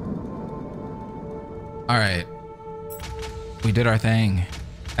 All right. We did our thing.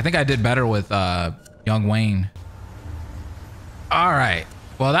 I think I did better with Young Wayne. All right.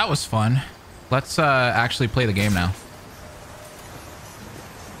 Well, that was fun. Let's actually play the game now.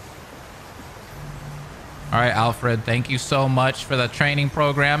 All right, Alfred, thank you so much for the training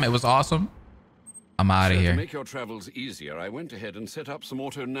program. It was awesome. I'm out of here. To make your travels easier, I went ahead and set up some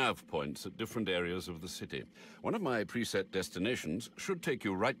auto nav points at different areas of the city. One of my preset destinations should take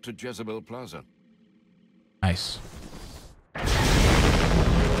you right to Jezebel Plaza. Nice.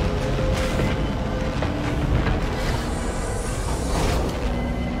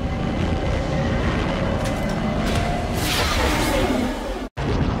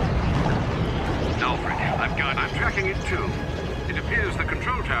 I'm tracking it too. It appears the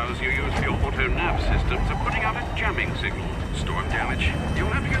control towers you use for your auto-nav systems are putting out a jamming signal. Storm damage. You'll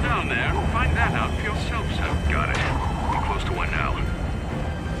have to go down there and find that out for yourself, sir. Got it. I'm close to one now.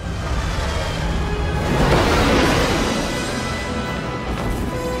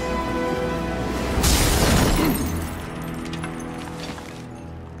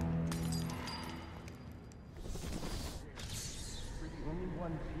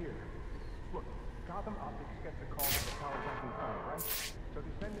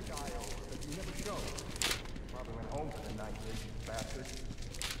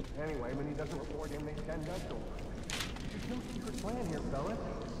 Anyway, when he doesn't report him, they send us over. There's no secret plan here, fellas.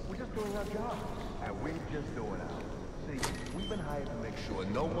 We're just doing our job. And we're just doing ours. See, we've been hired to make sure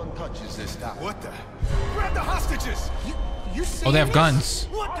no one touches this tower. What the? Grab the hostages! You Oh, they have guns.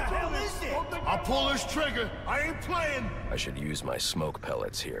 What the hell is it? I'll pull this trigger. I ain't playing. I should use my smoke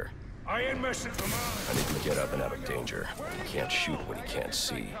pellets here. I ain't messing with mine. I need to get up and out of danger. He can't shoot what he can't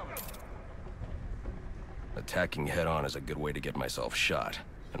see. Attacking head-on is a good way to get myself shot.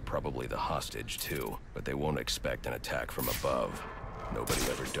 And probably the hostage, too. But they won't expect an attack from above. Nobody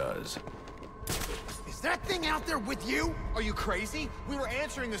ever does. Is that thing out there with you? Are you crazy? We were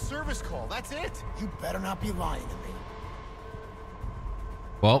answering a service call, that's it. You better not be lying to me.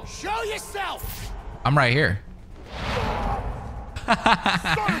 Well, show yourself! I'm right here. Son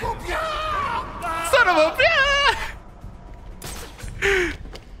of a bitch! Son of a bitch!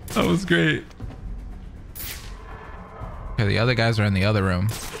 That was great. Okay, the other guys are in the other room.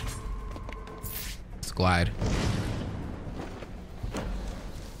 Let's glide.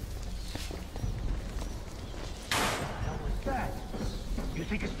 What's that? You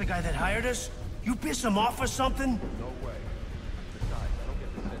think it's the guy that hired us? You piss him off or something? No way. Besides, I don't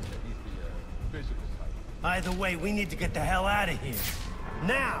get the sense that he's the physical type. Either way, we need to get the hell out of here.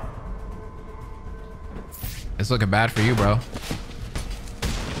 Now! It's looking bad for you, bro.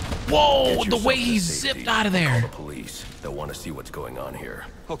 Whoa, the way he zipped out of there. Call the police. They'll want to see what's going on here.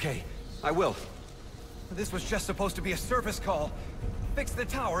 Okay, I will. This was just supposed to be a service call. Fix the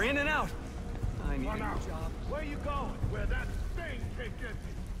tower, in and out. I need a new job. Where you going? Where that thing can get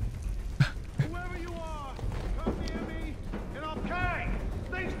you. Whoever you are, come near me, and okay,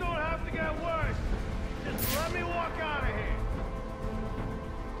 things don't have to get worse. Just let me walk out of here.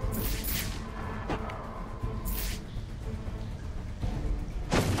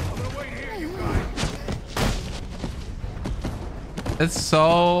 I'm gonna wait here, you guys. It's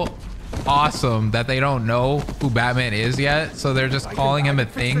so awesome that they don't know who Batman is yet, so they're just calling him a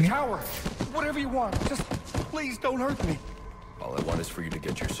thing. Whatever you want, just please don't hurt me. All I want is for you to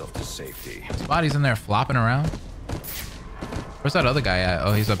get yourself to safety. His body's in there flopping around. Where's that other guy at?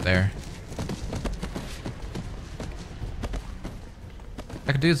 Oh, he's up there.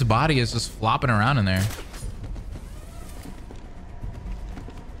 That dude's body is just flopping around in there.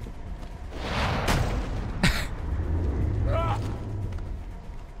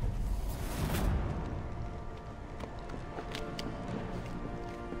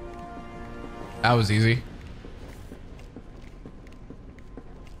 That was easy.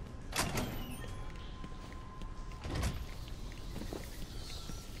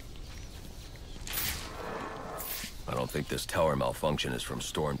 I don't think this tower malfunction is from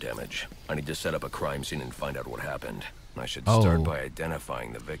storm damage. I need to set up a crime scene and find out what happened. I should start by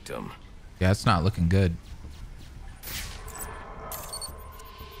identifying the victim. Yeah, it's not looking good.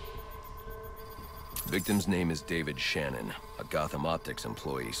 Victim's name is David Shannon, a Gotham Optics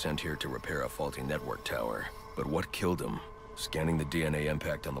employee sent here to repair a faulty network tower. But what killed him? Scanning the DNA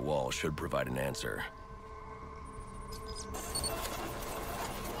impact on the wall should provide an answer.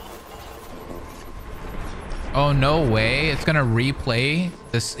 Oh, no way. It's gonna replay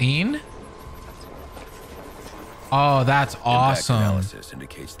the scene? Oh, that's awesome. Impact analysis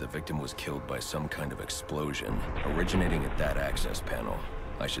indicates the victim was killed by some kind of explosion originating at that access panel.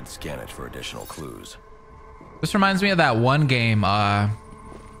 I should scan it for additional clues. This reminds me of that one game.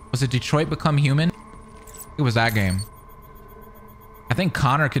 Was it Detroit Become Human? It was that game. I think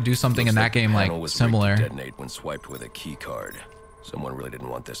Connor could do something in that game like similar. Detonate when swiped with a key card. Someone really didn't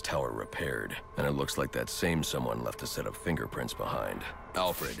want this tower repaired, and it looks like that same someone left a set of fingerprints behind.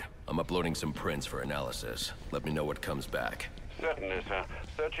 Alfred, I'm uploading some prints for analysis. Let me know what comes back. Certainly, sir.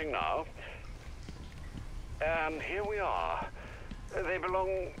 Searching now. And here we are. They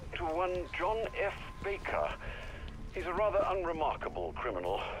belong to one John F. Baker. He's a rather unremarkable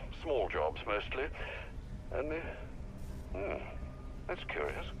criminal. Small jobs, mostly. And, that's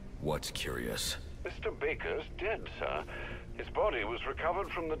curious. What's curious? Mr. Baker's dead, sir. His body was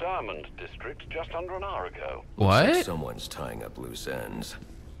recovered from the Diamond District just under an hour ago. What? Looks like someone's tying up loose ends.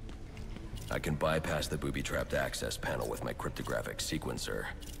 I can bypass the booby-trapped access panel with my cryptographic sequencer,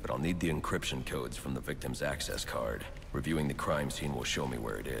 but I'll need the encryption codes from the victim's access card. Reviewing the crime scene will show me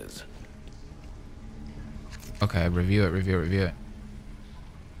where it is. Okay, review it. We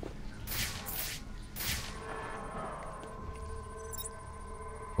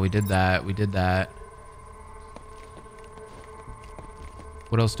did that.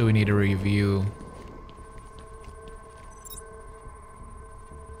 What else do we need to review?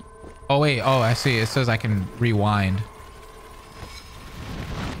 Oh, wait. Oh, I see. It says I can rewind.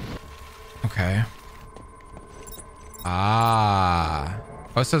 Okay. Ah.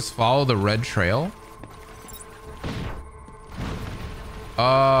 Oh, it says follow the red trail.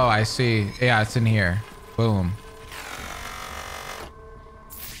 Oh, I see. Yeah, it's in here. Boom.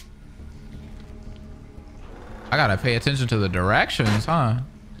 I gotta pay attention to the directions, huh?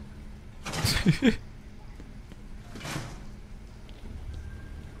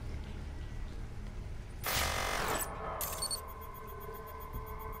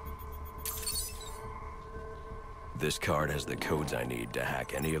 This card has the codes I need to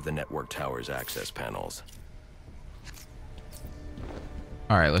hack any of the network tower's access panels.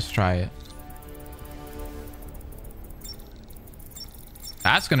 All right, let's try it.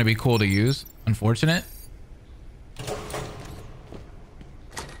 That's gonna be cool to use. Unfortunate.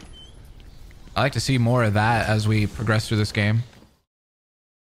 I like to see more of that as we progress through this game.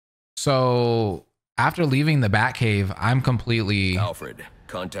 So after leaving the Batcave, I'm completely Alfred,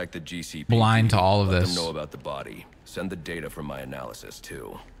 contact the GCP. Blind to all of Let this. them know about the body. Send the data from my analysis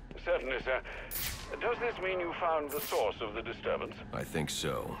too. Certainly, sir. Does this mean you found the source of the disturbance? I think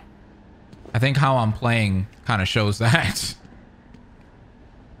so. I think how I'm playing kind of shows that.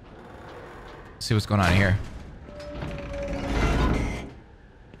 Let's see what's going on here.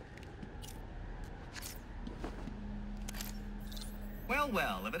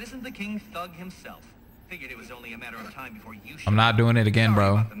 Well, if it isn't the King Thug himself. Figured it was only a matter of time before you I'm not doing it again,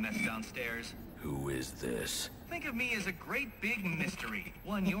 bro. about the mess downstairs. Who is this? Think of me as a great big mystery,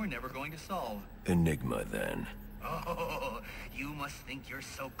 one you're never going to solve. Enigma, then. Oh, you must think you're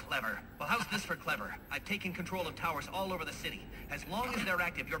so clever. Well, how's this for clever? I've taken control of towers all over the city. As long as they're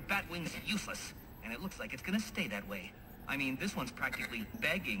active, your Batwing's useless. And it looks like it's gonna stay that way. I mean, this one's practically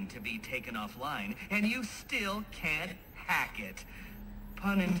begging to be taken offline, and you still can't hack it.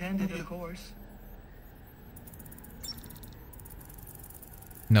 Pun intended, of course.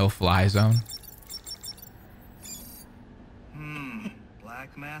 No fly zone.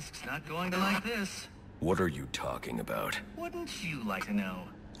 Black Mask's not going to like this. What are you talking about? Wouldn't you like to know?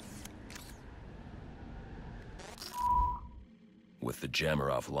 With the jammer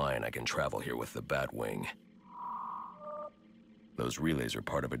offline, I can travel here with the Batwing. Those relays are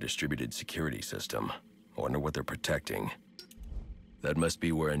part of a distributed security system. I wonder what they're protecting. That must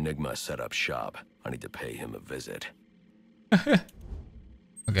be where Enigma set up shop. I need to pay him a visit.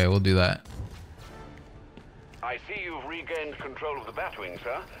 Okay, we'll do that. I see you've regained control of the Batwing,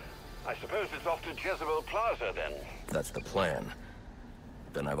 sir. I suppose it's off to Jezebel Plaza, then. That's the plan.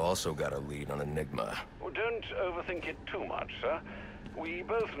 Then I've also got a lead on Enigma. Well, don't overthink it too much, sir. We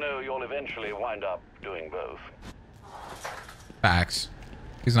both know you'll eventually wind up doing both. Facts.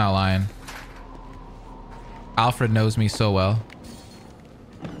 He's not lying. Alfred knows me so well.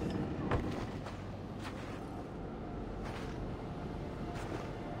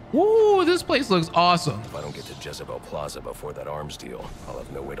 Woo, this place looks awesome. If I don't get to Jezebel Plaza before that arms deal, I'll have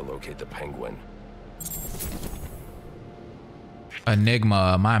no way to locate the Penguin.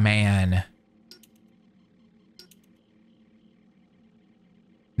 Enigma, my man.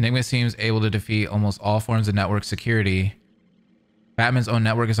 Enigma seems able to defeat almost all forms of network security. Batman's own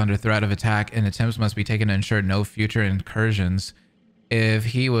network is under threat of attack, and attempts must be taken to ensure no future incursions. If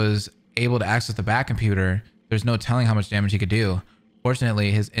he was able to access the Bat computer, there's no telling how much damage he could do.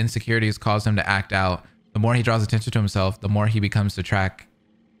 Fortunately, his insecurities cause him to act out. The more he draws attention to himself, the more he becomes to track.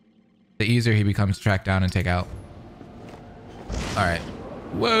 The easier he becomes to track down and take out. All right.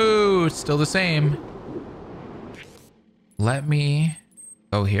 Whoa, it's still the same. Let me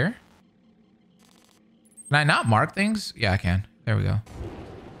go here. Can I not mark things? Yeah, I can. There we go.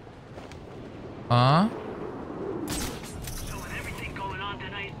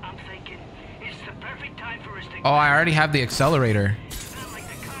 Oh, I already have the accelerator.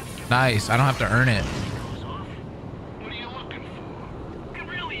 Nice. I don't have to earn it. What are you looking for? Could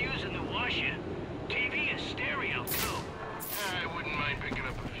really use a new washer. TV and stereo too. I wouldn't mind picking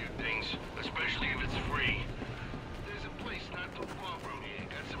up a few things, especially if it's free. There's a place not too far from here.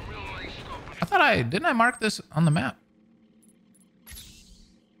 Got some real nice stuff. I thought didn't I mark this on the map?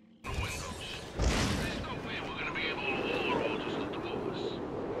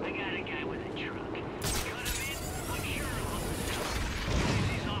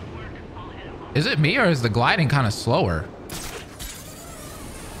 Is it me or is the gliding kind of slower?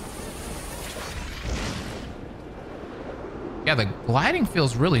 Yeah, the gliding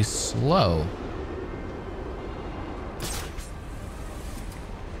feels really slow.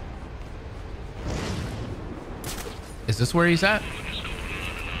 Is this where he's at?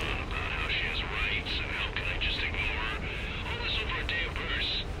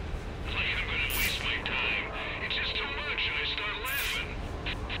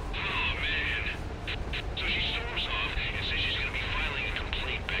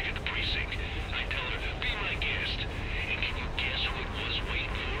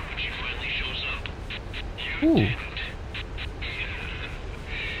 Ooh.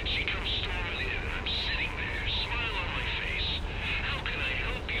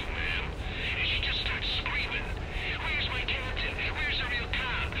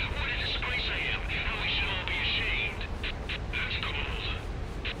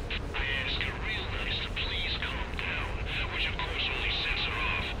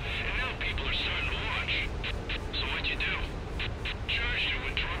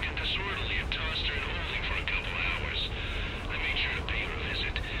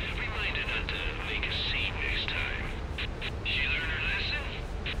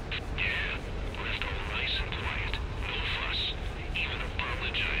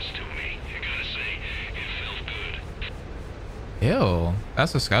 Ew,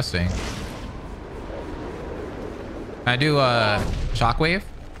 that's disgusting. Can I do shockwave?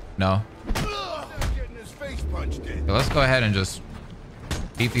 No. Okay, let's go ahead and just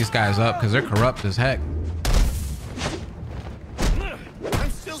beat these guys up because they're corrupt as heck.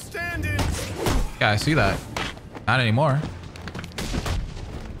 I'm still standing. Yeah, I see that. Not anymore.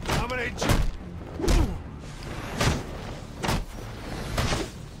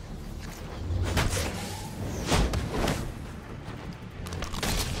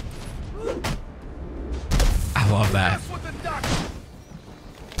 I love that.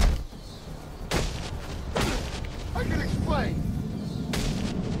 I can explain.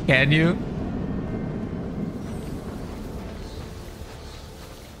 Can you?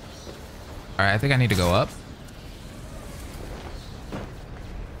 All right, I think I need to go up.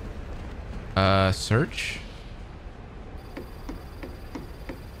 Search.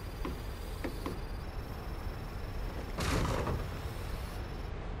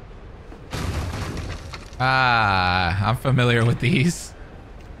 Ah, I'm familiar with these.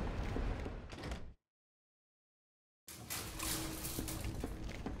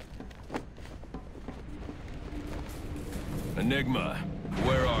 Enigma,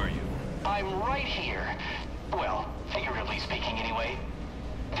 where are you? I'm right here. Well, figuratively speaking anyway.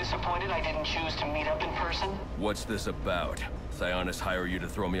 Disappointed I didn't choose to meet up in person? What's this about? Sionis hire you to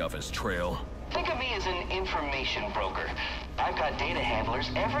throw me off his trail? Think of me as an information broker. I've got data handlers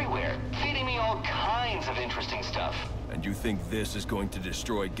everywhere, feeding me all kinds of interesting stuff. And you think this is going to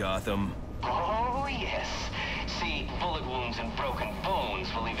destroy Gotham? Oh, yes. See, bullet wounds and broken bones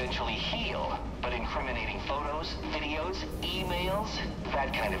will eventually heal. But incriminating photos, videos, emails,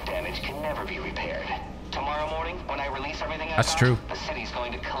 that kind of damage can never be repaired. Tomorrow morning, when I release everything I That's found, true. the city's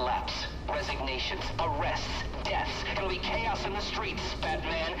going to collapse. Resignations, arrests, deaths. It'll be chaos in the streets,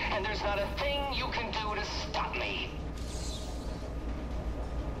 Batman, and there's not a thing you can do to stop me.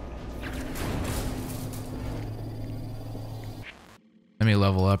 Let me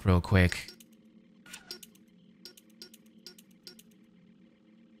level up real quick.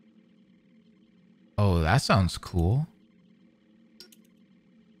 Oh, that sounds cool.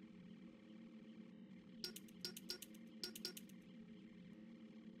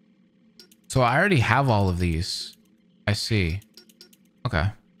 So I already have all of these. I see. Okay.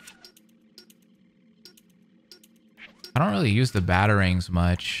 don't really use the batarangs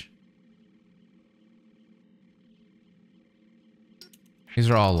much. These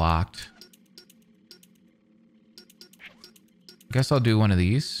are all locked. I guess I'll do one of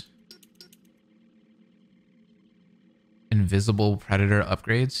these. Invisible predator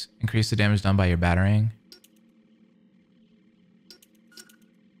upgrades. Increase the damage done by your batarang.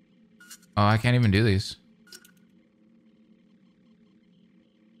 Oh, I can't even do these.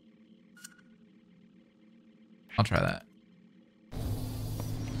 I'll try that.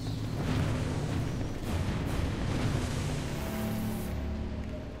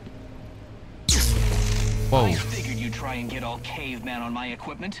 Whoa. I figured you'd try and get all caveman on my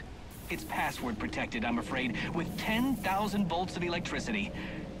equipment. It's password protected, I'm afraid, with 10,000 volts of electricity.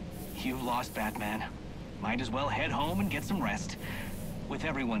 You've lost, Batman. Might as well head home and get some rest. With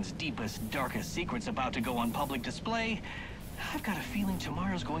everyone's deepest, darkest secrets about to go on public display, I've got a feeling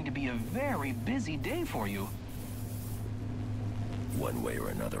tomorrow's going to be a very busy day for you. One way or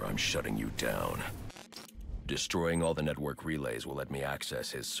another, I'm shutting you down. Destroying all the network relays will let me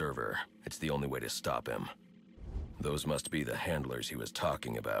access his server. It's the only way to stop him. Those must be the handlers he was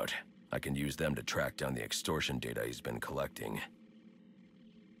talking about. I can use them to track down the extortion data he's been collecting.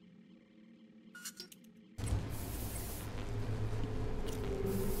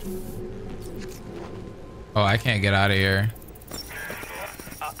 Oh, I can't get out of here.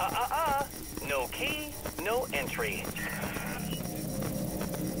 No key, no entry.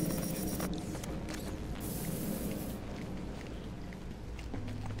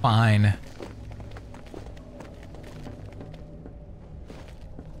 Fine.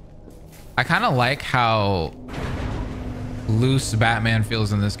 I kind of like how loose Batman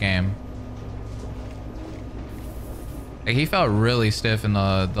feels in this game. Like, he felt really stiff in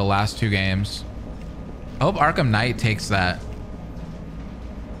the last two games. I hope Arkham Knight takes that.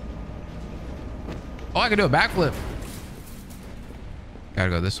 Oh, I can do a backflip. Gotta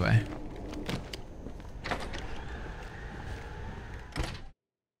go this way.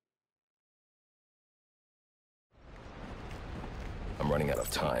 I'm running out of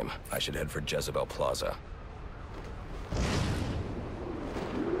time. I should head for Jezebel Plaza.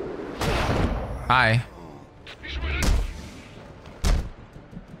 Hi.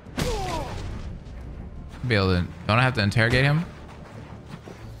 Be able to, don't I have to interrogate him?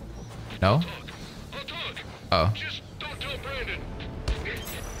 No? Oh. Just don't tell Brandon.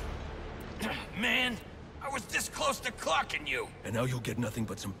 Man, I was this close to clocking you. And now you'll get nothing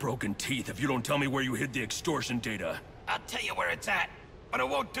but some broken teeth if you don't tell me where you hid the extortion data. I'll tell you where it's at, but it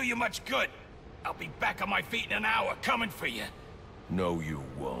won't do you much good. I'll be back on my feet in an hour, coming for you. No, you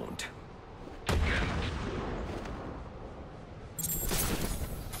won't.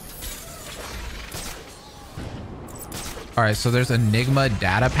 All right, so there's Enigma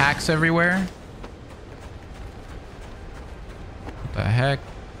data packs everywhere. What the heck?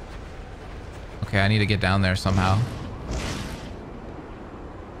 Okay, I need to get down there somehow.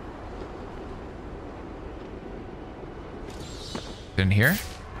 In here?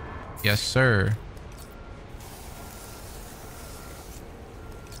 Yes, sir.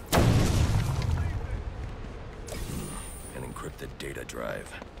 An encrypted data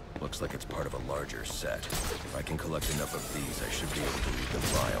drive. Looks like it's part of a larger set. If I can collect enough of these, I should be able to read the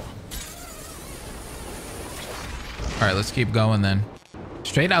file. All right, let's keep going then.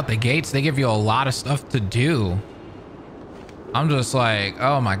 Straight out the gates, they give you a lot of stuff to do. I'm just like,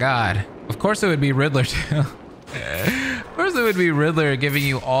 oh my God. Of course it would be Riddler too. Of course it would be Riddler giving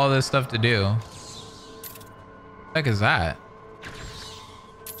you all this stuff to do. What the heck is that?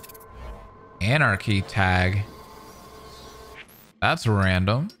 Anarchy tag. That's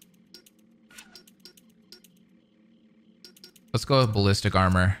random. Let's go with ballistic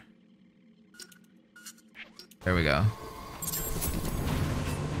armor. There we go.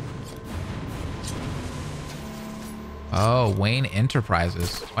 Oh, Wayne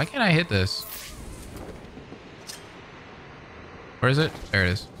Enterprises. Why can't I hit this? Where is it? There it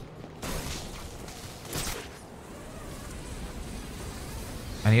is.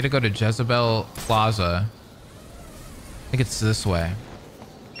 I need to go to Jezebel Plaza. I think it's this way.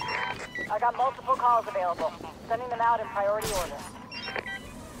 I got multiple calls available. Sending them out in priority order.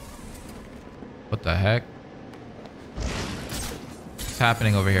 What the heck? What's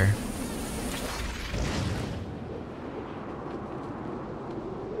happening over here?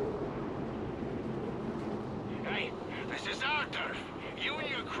 Hey, this is our turf. You and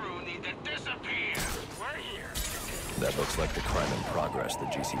your crew need to disappear. We're here. That looks like the crime in progress the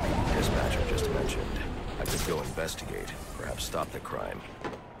GCPD dispatcher just mentioned. I could go investigate, perhaps stop the crime.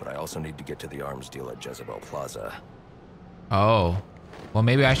 But I also need to get to the arms deal at Jezebel Plaza. Oh. Well,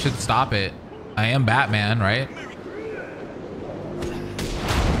 maybe I should stop it. I am Batman, right?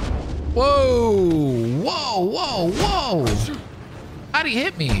 Whoa, whoa, whoa, whoa. How'd he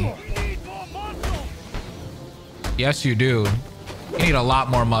hit me? Yes, you do. You need a lot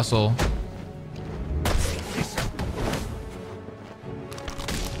more muscle.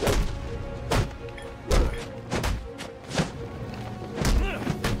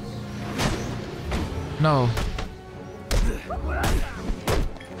 No.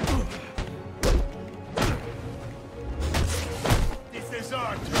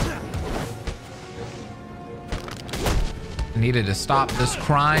 Needed to stop this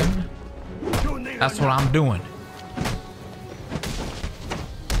crime. That's what I'm doing.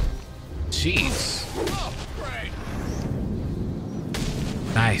 Jeez.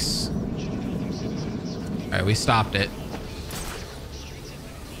 Nice. All right, we stopped it.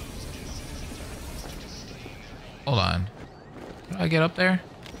 Hold on. How do I get up there?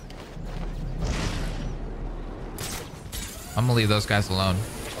 I'm gonna leave those guys alone.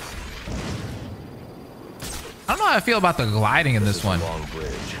 I don't know how I feel about the gliding in this one. Long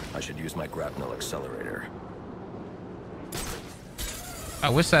bridge. I should use my grapnel accelerator. I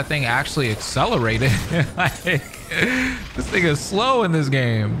wish that thing actually accelerated. Like, this thing is slow in this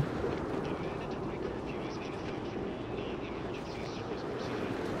game.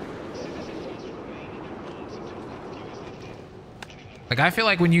 Like, I feel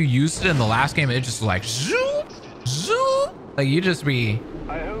like when you used it in the last game, it just like zoom, zoom. Like, you just be.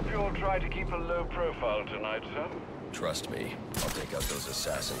 I hope you'll try to keep a low profile tonight, sir. Trust me, I'll take out those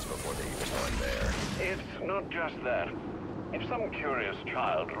assassins before they even know I'm there. It's not just that. If some curious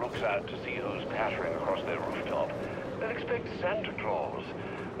child looks out to see who's pattering across their rooftop, they'll expect Santa Claus,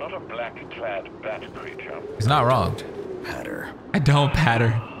 not a black-clad bat creature. He's not wrong. Patter. I don't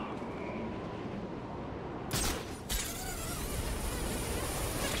patter.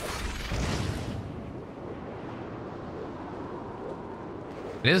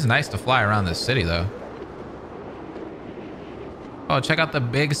 It is nice to fly around this city, though. Oh, check out the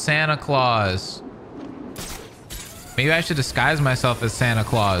big Santa Claus. Maybe I should disguise myself as Santa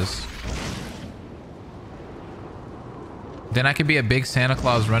Claus. Then I could be a big Santa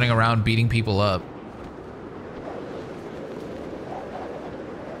Claus running around beating people up.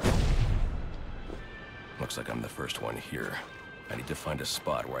 Looks like I'm the first one here. I need to find a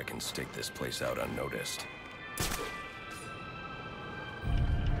spot where I can stake this place out unnoticed.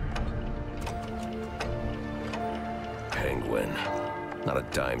 Penguin. Not a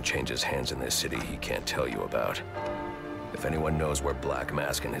dime changes hands in this city he can't tell you about. If anyone knows where Black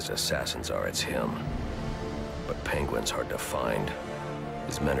Mask and his assassins are, it's him. But Penguin's hard to find.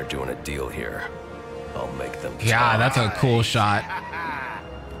 His men are doing a deal here. I'll make them. Yeah, that's a cool shot.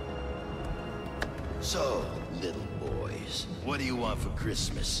 So, little boys, what do you want for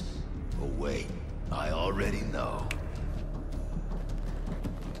Christmas? Oh wait, I already know.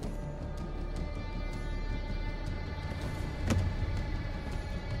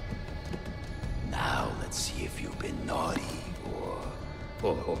 Now let's see if you've been naughty or...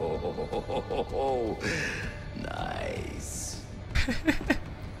 Oh, nice.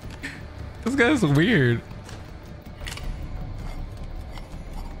 This guy's weird.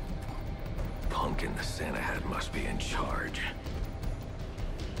 Pumpkin the Santa hat must be in charge.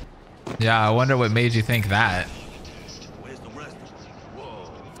 Yeah, I wonder what made you think that. Where's the rest of us? Whoa,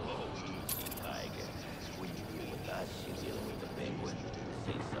 easy, Tiger. When you deal with us, you're dealing with the Penguin.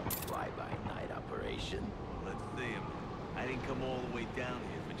 This ain't some fly-by-night operation. Let's see him. I didn't come all the way down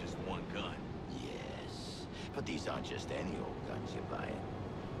here for just one gun. Yes, but these aren't just any old guns you're buying.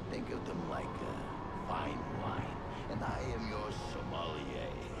 Think of them like fine wine, and I am your sommelier.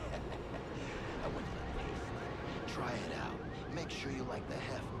 I want you to taste it. Try it out. Make sure you like the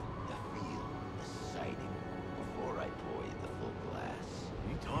heft, the feel, the sighting, before I pour you the full glass. What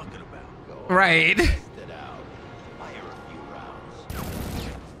are you talking about? Go right. On, test it out. Fire a few rounds.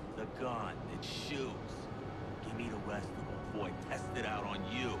 The gun, it shoots. Give me the rest of them before I test it out on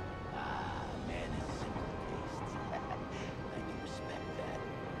you. Ah, man, it's simple taste. I can respect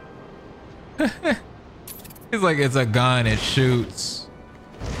that. He's like, it's a gun, it shoots.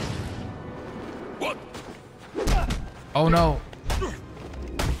 Oh no. Get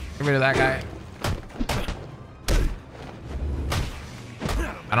rid of that guy.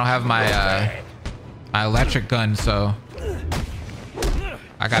 I don't have my my electric gun, so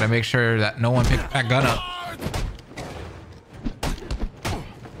I gotta make sure that no one picks that gun up.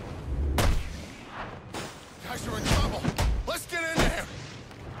 Guys are in trouble. Let's get in there.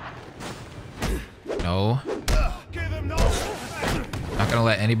 No. Not gonna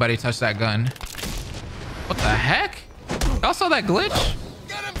let anybody touch that gun. What the heck? Y'all saw that glitch?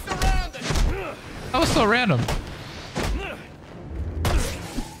 That was so random.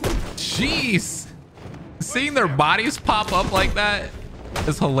 Jeez. Seeing their bodies pop up like that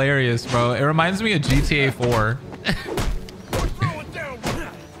is hilarious, bro. It reminds me of GTA 4.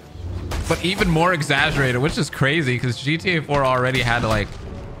 But even more exaggerated, which is crazy because GTA 4 already had like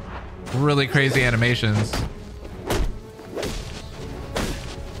really crazy animations.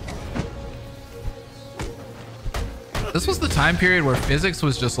 This was the time period where physics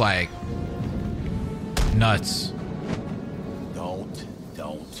was just like nuts. Don't.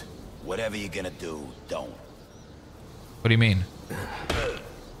 Whatever you're gonna do, don't. What do you mean?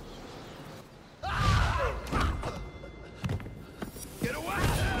 Get away!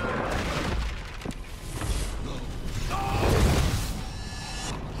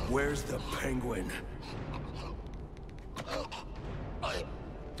 Where's the Penguin? I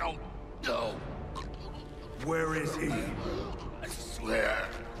don't know. Where is he? I swear.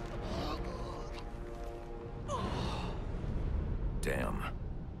 Damn.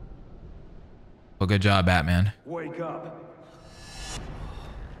 Well, good job, Batman. Wake up.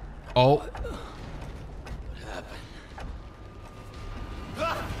 Oh.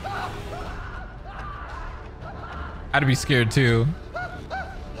 I'd be scared too.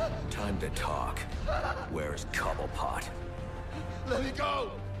 Time to talk. Where's Cobblepot? Let me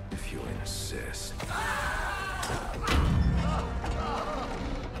go. If you insist.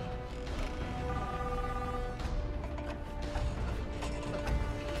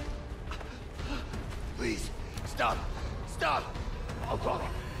 Please, stop. Stop. I'll talk.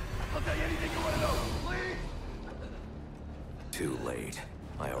 I'll tell you anything you want to know. Please. Too late.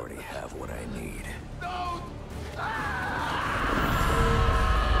 I already have what I need. Don't.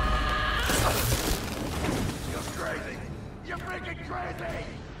 You're crazy. You're freaking crazy.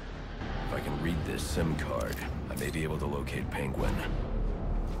 If I can read this SIM card, I may be able to locate Penguin.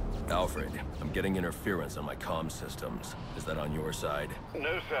 Alfred, I'm getting interference on my comm systems. Is that on your side?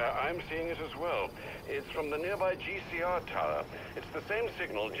 No, sir. I'm seeing it as well. It's from the nearby GCR tower. It's the same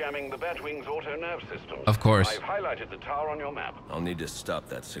signal jamming the Batwing's auto-nerve system. Of course. I've highlighted the tower on your map. I'll need to stop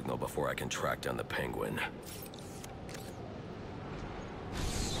that signal before I can track down the Penguin.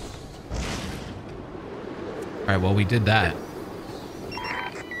 All right, well, we did that.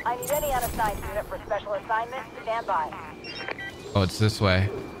 I need any unassigned unit for special assignment. Stand by. Oh, it's this way.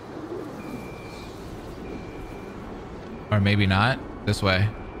 Or maybe not. This way.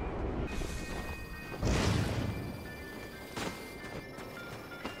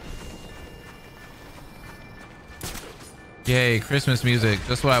 Yay, Christmas music.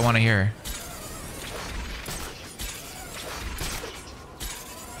 Just what I want to hear.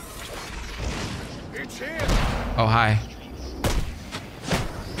 It's here. Oh, hi.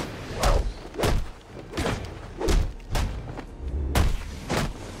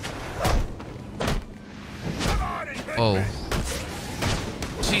 Oh.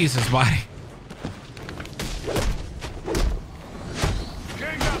 Jesus, body.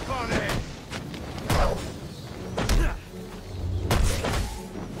 Gang up on it.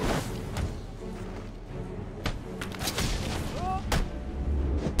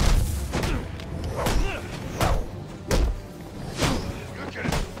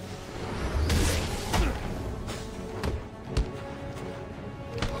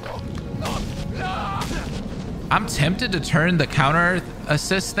 I'm tempted to turn the counter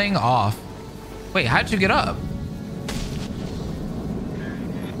assist thing off. Wait, how'd you get up?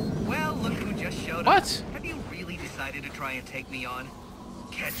 Well, look who just showed What? up. Have you really decided to try and take me on?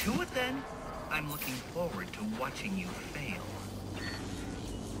 Get to it then. I'm looking forward to watching you fail.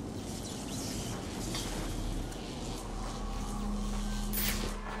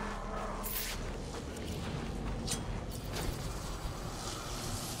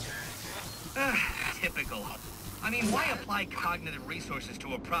 Typical. I mean, why apply cognitive resources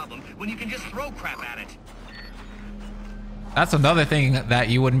to a problem when you can just throw crap at it? That's another thing that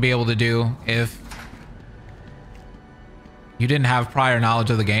you wouldn't be able to do if you didn't have prior knowledge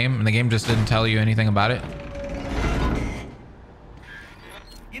of the game and the game just didn't tell you anything about it.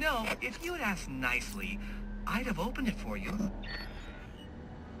 You know, if you had asked nicely, I'd have opened it for you.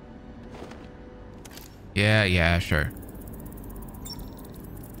 Yeah, sure.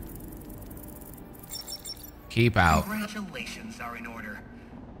 Keep out. Congratulations are in order.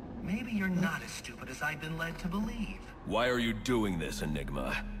 Maybe you're not as stupid as I've been led to believe. Why are you doing this,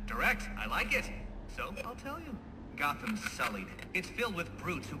 Enigma? Direct, I like it. So, I'll tell you. Gotham's sullied. It's filled with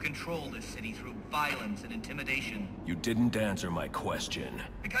brutes who control this city through violence and intimidation. You didn't answer my question.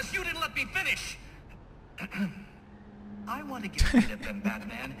 Because you didn't let me finish! I want to get rid of them,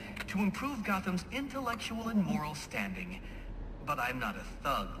 Batman, to improve Gotham's intellectual and moral standing. But I'm not a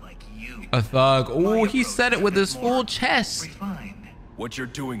thug like you. A thug. Oh, he said it with his full chest. Refined. What you're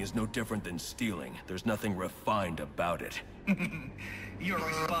doing is no different than stealing. There's nothing refined about it. Your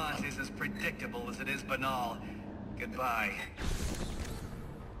response is as predictable as it is banal. Goodbye.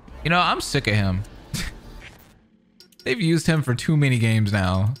 You know, I'm sick of him. They've used him for too many games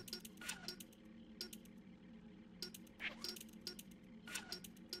now.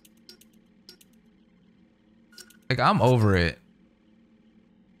 Like, I'm over it.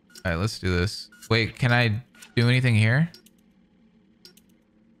 All right, let's do this. Wait, can I do anything here?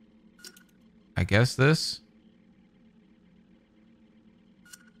 I guess this?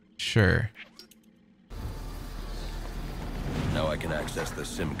 Sure. Now I can access the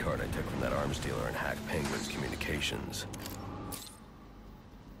SIM card I took from that arms dealer and hack Penguin's communications.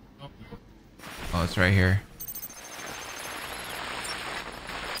 Oh, it's right here.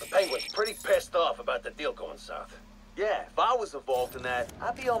 The Penguin's pretty pissed off about the deal going south. Yeah, if I was involved in that,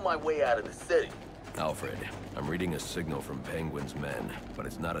 I'd be on my way out of the city. Alfred, I'm reading a signal from Penguin's men, but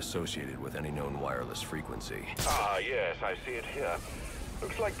it's not associated with any known wireless frequency. Ah, yes, I see it here.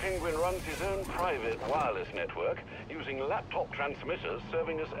 Looks like Penguin runs his own private wireless network, using laptop transmitters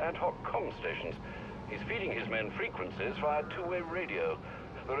serving as ad hoc comm stations. He's feeding his men frequencies via two-way radio.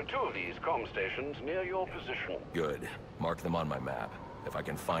 There are two of these comm stations near your position. Good. Mark them on my map. If I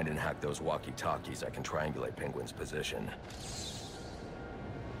can find and hack those walkie-talkies, I can triangulate Penguin's position.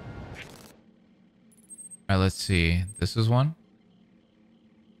 All right, let's see. This is one.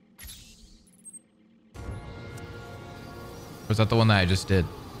 Was that the one that I just did?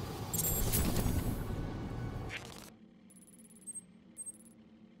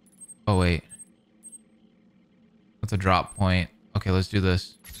 Oh, wait. That's a drop point. Okay, let's do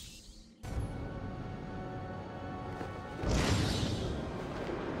this.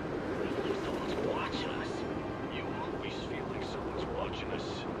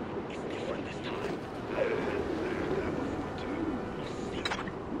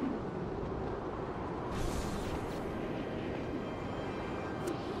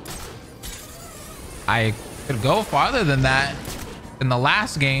 I could go farther than that in the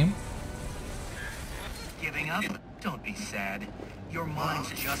last game. Giving up? Don't be sad. Your mind's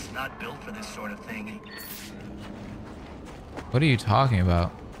just not built for this sort of thing. What are you talking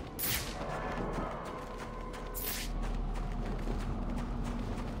about?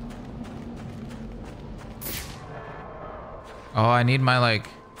 Oh, I need my, like,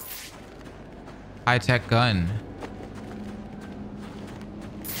 high-tech gun.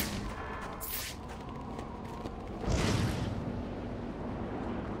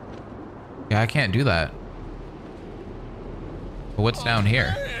 Yeah, I can't do that. But what's down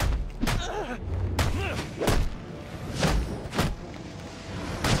here?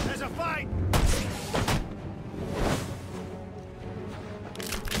 There's a fight.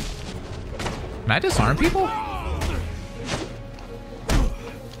 Can I disarm people?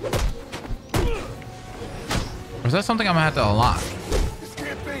 Or is that something I'm gonna have to unlock? This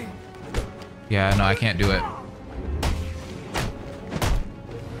can't be. Yeah, no, I can't do it.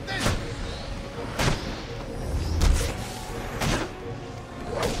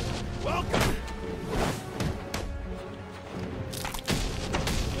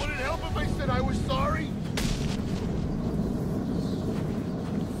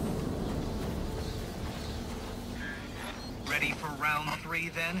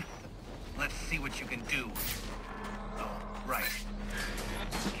 Then let's see what you can do. Oh, right.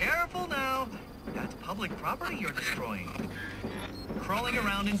 Careful now. That's public property you're destroying. Crawling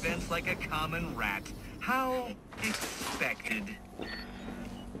around in vents like a common rat. How expected.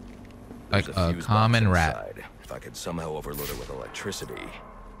 Like a common rat. If I could somehow overload it with electricity.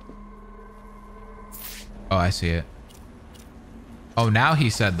 Oh, I see it. Oh, now he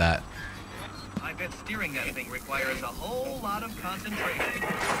said that. I bet steering that thing requires a whole lot of concentration.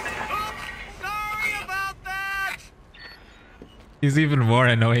 Oops! Sorry about that! He's even more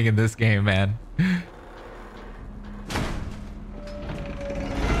annoying in this game, man.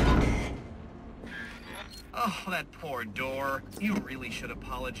 Oh, that poor door. You really should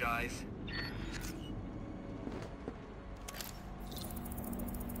apologize.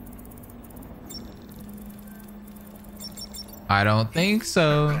 I don't think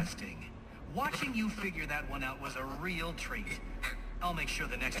so. Watching you figure that one out was a real treat. I'll make sure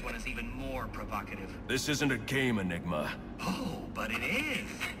the next one is even more provocative. This isn't a game, Enigma. Oh, but it is.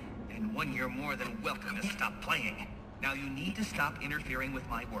 And one you're more than welcome to stop playing. Now you need to stop interfering with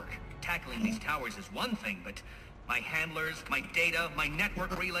my work. Tackling these towers is one thing, but my handlers, my data, my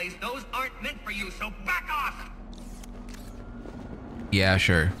network relays, those aren't meant for you, so back off! Yeah,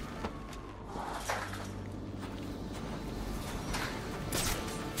 sure.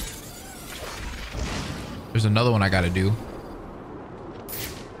 There's another one I gotta do.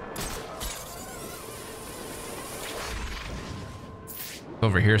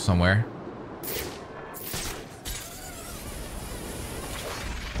 over here somewhere.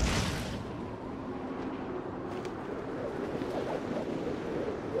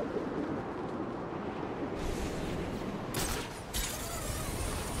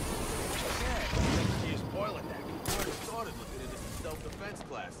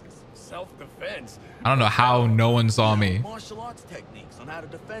 Self-defense? I don't know how no one saw me. Martial arts techniques on how to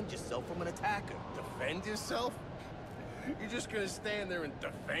defend yourself from an attacker. Defend yourself? You're just gonna stand there and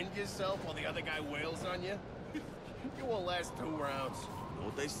defend yourself while the other guy wails on you? You won't last 2 rounds. You know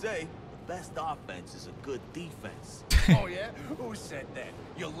what they say? The best offense is a good defense. Oh yeah? Who said that?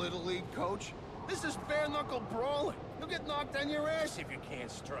 Your little league coach? This is bare-knuckle brawling. You'll get knocked on your ass if you can't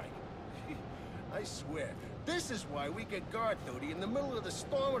strike. I swear, this is why we get guard duty in the middle of the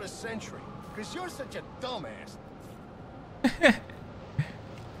storm of the century. Because you're such a dumbass.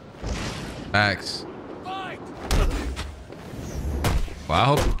 Facts.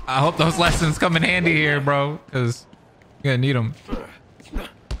 Well, I hope those lessons come in handy here, bro, because you're gonna need them.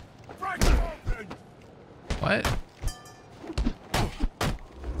 What?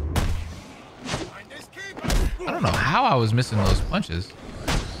 I don't know how I was missing those punches.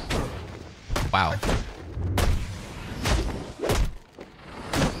 Wow.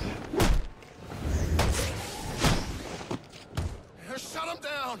 Shut him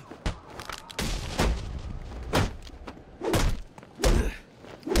down.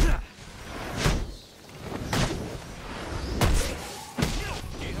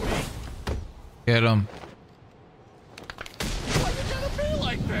 Get him. Why you gotta be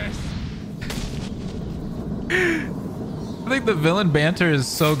like this? I think the villain banter is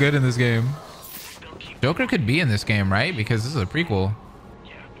so good in this game. Joker could be in this game, right? Because this is a prequel.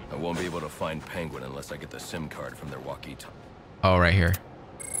 I won't be able to find Penguin unless I get the SIM card from their walkie-talkie. Oh, right here.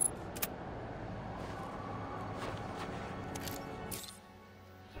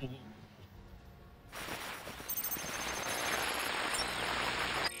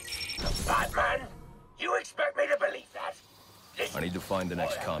 Batman? You expect me to believe that? I need to find the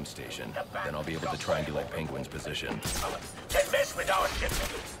next comm station. Then I'll be able to triangulate Penguin's position. Then mess with our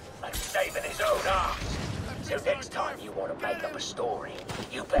shipment, like saving his own arse. So next time you want to make up a story,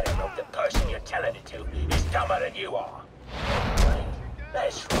 you better know the person you're telling it to is dumber than you are.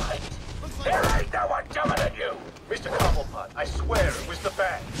 That's right. There ain't no one dumber than you. Mr. Cobblepot, I swear it was the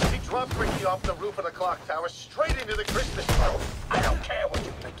bat. He dropped Ricky off the roof of the clock tower straight into the Christmas tree. I don't care what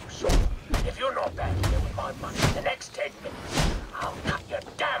you think you saw. If you're not back here with my money in the next 10 minutes, I'll cut your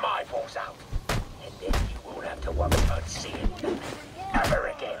damn eyeballs out. And then you won't have to worry about seeing nothing ever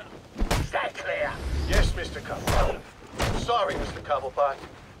again. Is that clear? Yes, Mr. Cobblepot. Sorry, Mr. Cobblepot.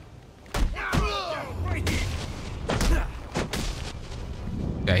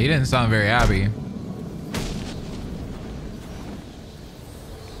 Yeah, he didn't sound very happy.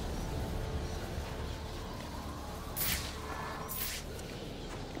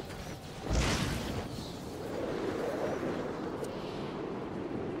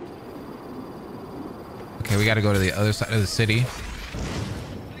 Okay, we got to go to the other side of the city.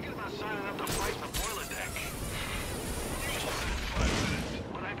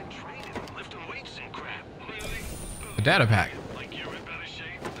 The data pack.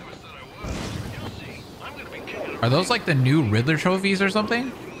 Are those like the new Riddler trophies or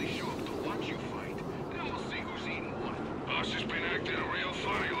something?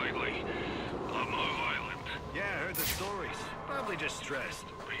 Yeah, I heard the stories. Probably just stressed.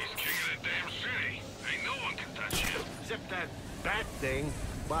 He's king of the damn city. Ain't no one can touch him. Except that bat thing.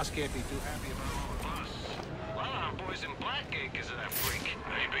 Boss can't be too happy about all of us. A lot of our boys in Blackgate is that freak.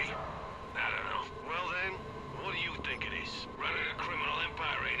 Maybe. I don't know. Well then, what do you think it is? Running a criminal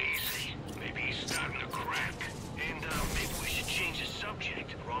empire ain't easy. Maybe he's starting to crack. And maybe we should change the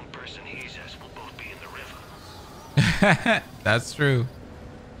subject. Wrong person hears us. We'll both be in the river. That's true.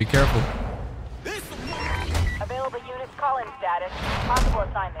 Be careful. Available units call-in status. Possible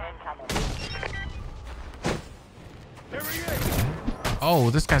assignment incoming. There he is.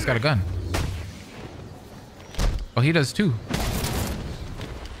 Oh, this guy's got a gun. Oh, he does too.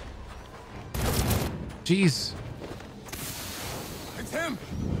 Jeez. It's him.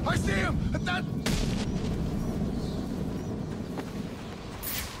 I see him. That.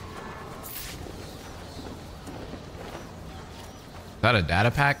 Is that a data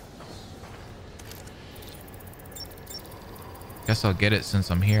pack? Guess I'll get it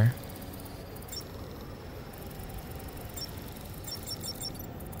since I'm here.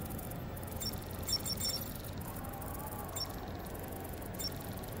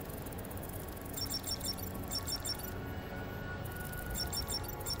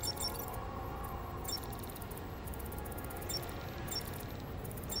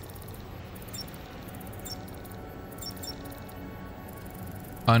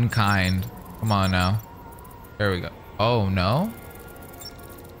 Unkind. Come on now. There we go. Oh, no?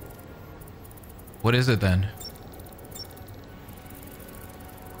 What is it then?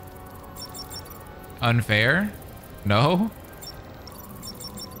 Unfair? No?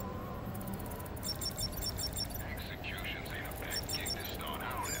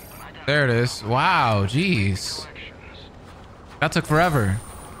 There it is. Wow, jeez. That took forever.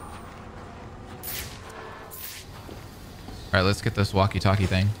 All right, let's get this walkie-talkie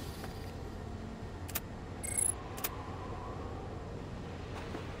thing.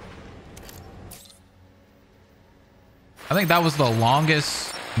 I think that was the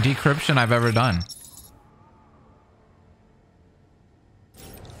longest decryption I've ever done.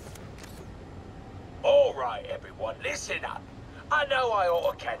 All right, everyone, listen up. I know I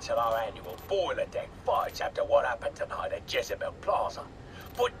ought to cancel our annual boiler deck fights after what happened tonight at Jezebel Plaza.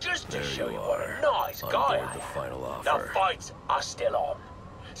 But just to show you what a nice guy I am, the fights are still on.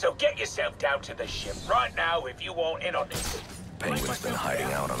 So get yourself down to the ship right now if you want in on this. Penguin's been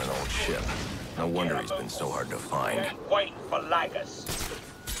hiding out on an old ship. No wonder he's been so hard to find. Waiting for laggers.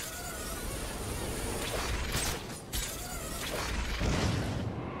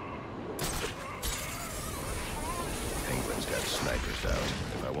 Penguin's got snipers out.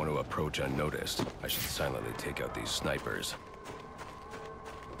 If I want to approach unnoticed, I should silently take out these snipers.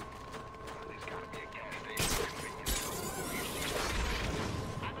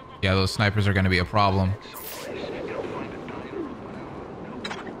 Yeah, those snipers are going to be a problem.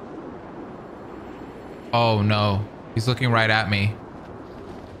 Oh no, he's looking right at me.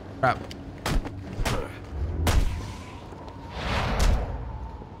 Crap.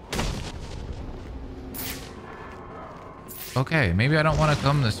 Okay, maybe I don't want to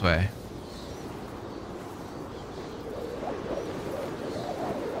come this way.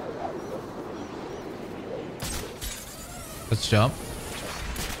 Let's jump.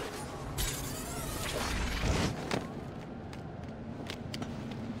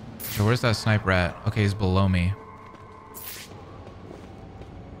 Okay, where's that sniper at? Okay, he's below me.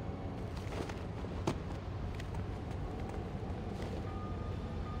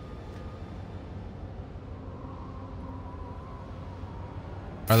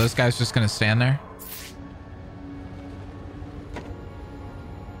 Are those guys just gonna stand there?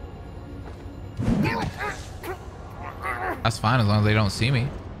 That's fine as long as they don't see me.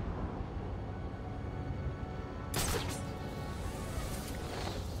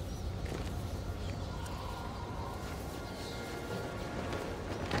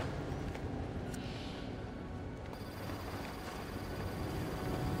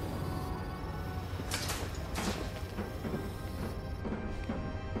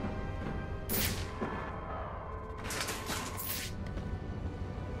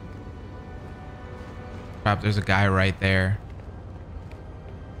 Crap, there's a guy right there.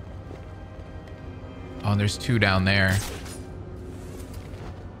 Oh, and there's two down there.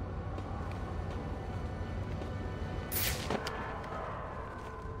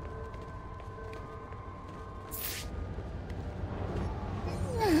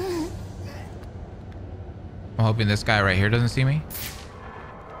 I'm hoping this guy right here doesn't see me.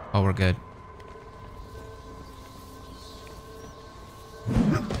 Oh, we're good.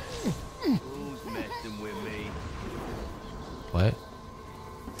 What?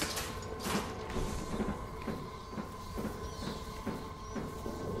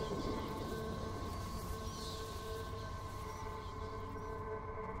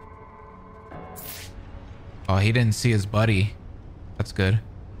 Oh, he didn't see his buddy. That's good.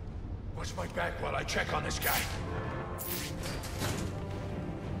 Watch my back while I check on this guy.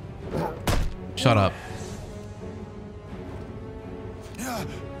 Shut up.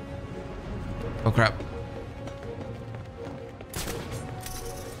 Oh crap.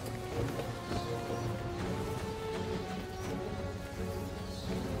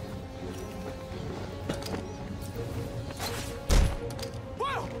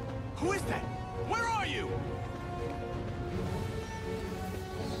 Whoa! Who is that? Where are you?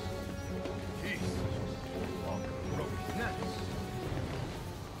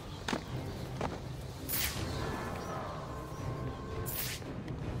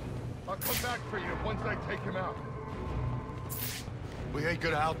 I'll come back for you once I take him out. We ain't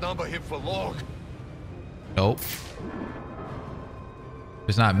gonna outnumber him for long. Nope.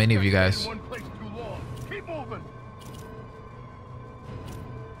 There's not many of you guys. One place too long. Keep moving.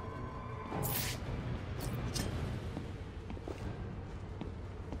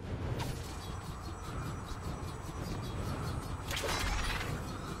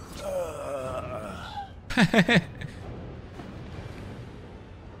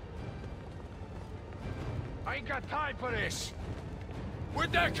 I ain't got time for this.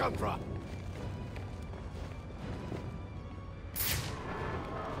 Where'd that come from?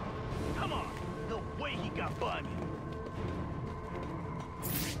 Come on. No way he got bugged.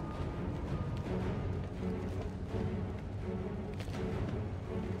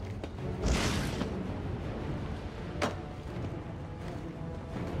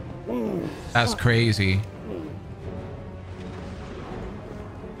 That's crazy.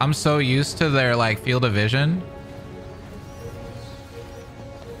 I'm so used to their like field of vision.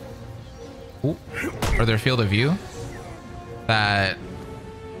 Ooh. Or their field of view that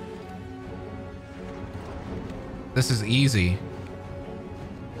this is easy.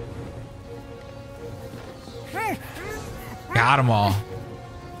 Got them all.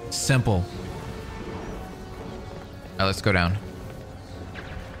 Simple. All right, let's go down.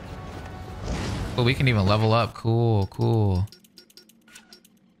 Oh, we can even level up. Cool, cool.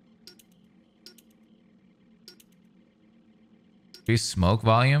 Increase smoke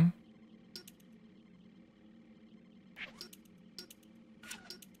volume.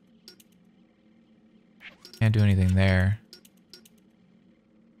 Can't do anything there.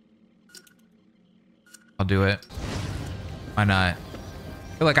 I'll do it. Why not?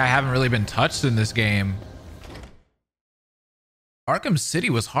 I feel like I haven't really been touched in this game. Arkham City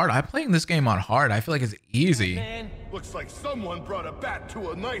was hard. I'm playing this game on hard. I feel like it's easy. Man, looks like someone brought a bat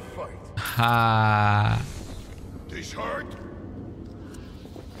to a knife fight. Ha. This hurt?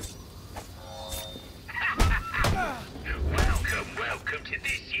 Welcome to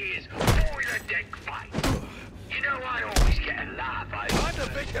this year's boiler deck fight. You know I always get a laugh out. I'm the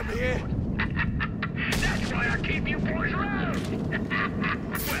victim here. That's why I keep you boys around.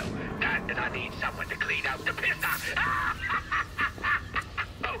 Well, that and I need someone to clean out the piss.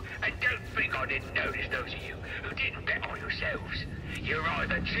 Oh, and don't think I didn't notice those of you who didn't bet on yourselves. You're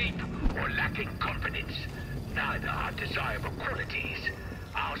either cheap or lacking confidence. Neither are desirable qualities.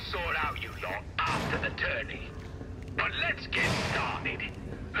 I'll sort out you lot after the tourney. But let's get started.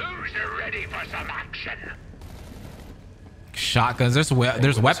 Who's ready for some action? Shotguns. There's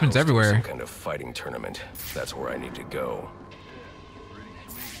weapons everywhere. Some kind of fighting tournament. That's where I need to go.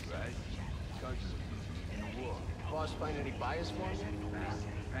 Boss find any buyers for me?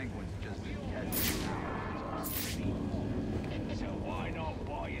 Penguins just so why not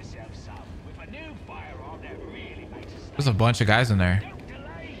buy yourself some with a new firearm that really makes us. There's a bunch of guys in there.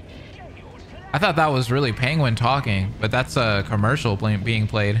 I thought that was really Penguin talking, but that's a commercial being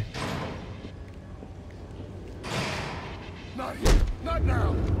played. Not here. Not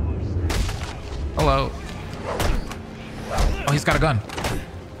now. Hello. Oh, he's got a gun.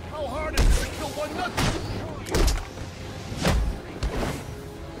 How hard is it to kill one nut?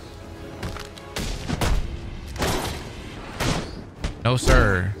 No,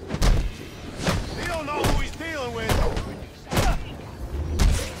 sir. He don't know who he's dealing with.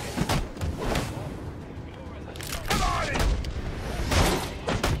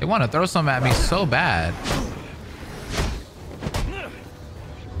 They want to throw some at me so bad.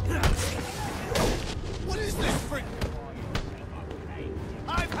 What is this freak?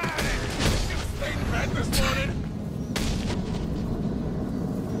 I've had it. You stayed in bed this morning.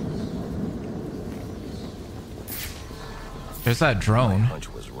 There's that drone. My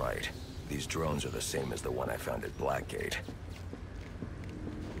hunch was right. These drones are the same as the one I found at Blackgate.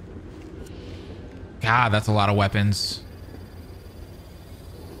 God, that's a lot of weapons.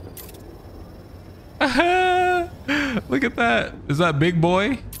 Look at that. Is that Big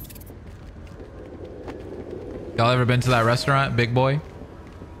Boy? Y'all ever been to that restaurant, Big Boy?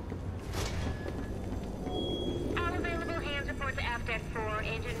 All available hands report to aft deck 4.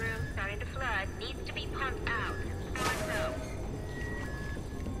 Engine room starting to flood. Needs to be pumped out. So.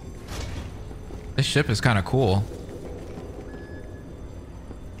 This ship is kind of cool.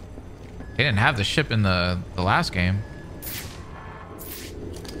 They didn't have the ship in the last game.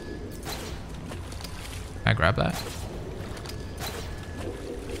 Can I grab that?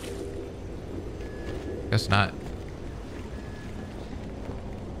 Guess not.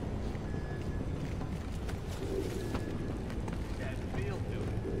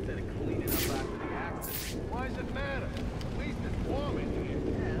 Why does it matter? At least it's warm in here.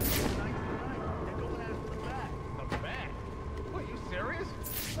 Yeah, it's nice tonight. They're going at us from the back. The back? What, you serious?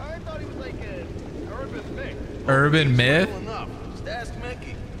 I thought he was like an urban myth. Urban myth? Enough. Just ask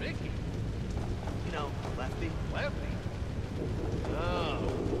Mickey. Mickey? You know, Lefty. Lefty? Oh.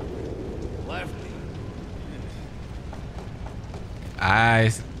 Lefty.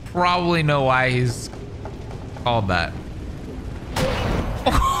 I probably know why he's called that.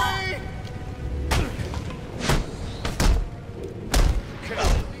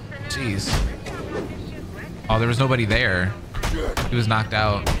 Jeez. Oh, there was nobody there. He was knocked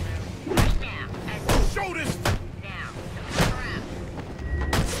out. Shoulders.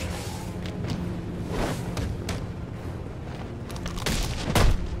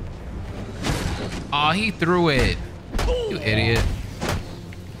 Oh, he threw it. You idiot.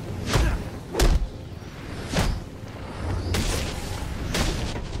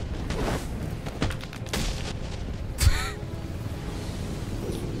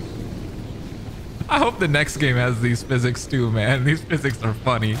 I hope the next game has these physics too, man. These physics are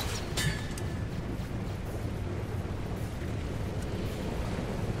funny.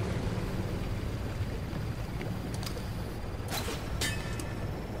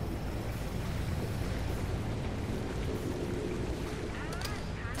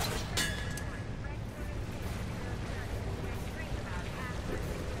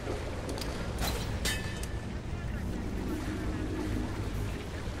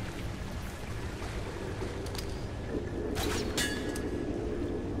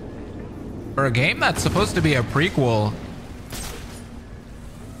 For a game that's supposed to be a prequel,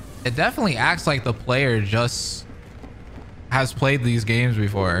 it definitely acts like the player just has played these games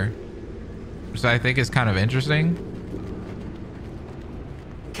before, which I think is kind of interesting.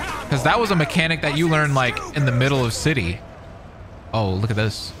 Because that was a mechanic that you learned like in the middle of city. Oh, look at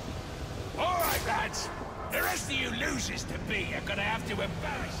this. All right, lads. The rest of you losers to be are gonna have to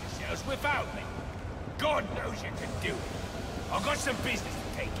embarrass yourselves without me. God knows you can do it. I've got some business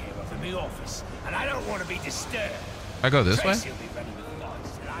to take care of in the office, and I don't want to be disturbed. I go this way? Tracy will be ready with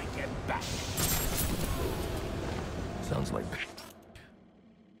lights till I get back. Sounds like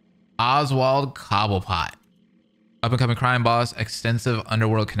Oswald Cobblepot. Up-and-coming crime boss, extensive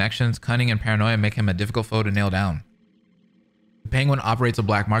underworld connections, cunning and paranoia make him a difficult foe to nail down. The Penguin operates a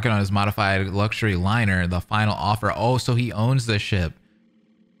black market on his modified luxury liner, the Final Offer. Oh, so he owns this ship.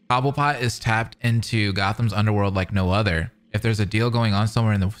 Cobblepot is tapped into Gotham's underworld like no other. If there's a deal going on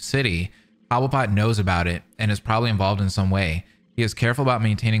somewhere in the city, Cobblepot knows about it and is probably involved in some way. He is careful about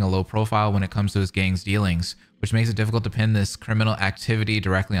maintaining a low profile when it comes to his gang's dealings, which makes it difficult to pin this criminal activity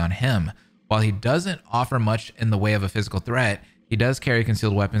directly on him. While he doesn't offer much in the way of a physical threat, he does carry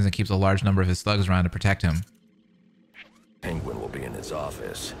concealed weapons and keeps a large number of his thugs around to protect him. Penguin will be in his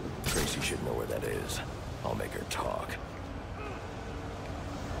office. Tracy should know where that is. I'll make her talk.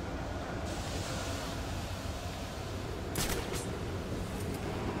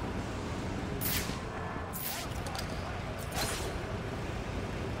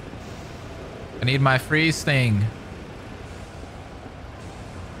 I need my freeze thing.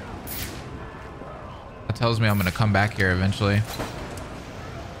 That tells me I'm gonna come back here eventually.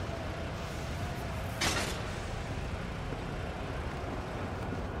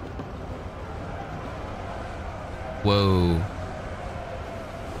 Whoa.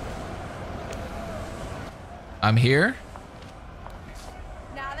 I'm here?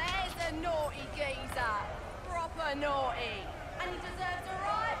 Now there's a naughty geezer. Proper naughty. And he deserves a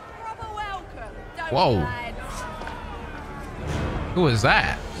right proper welcome. Don't Whoa. you, lads? Who is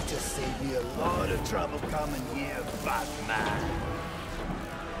that? You just saved me a lot of trouble coming here, Batman.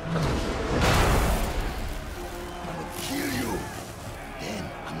 I'm gonna kill you. Then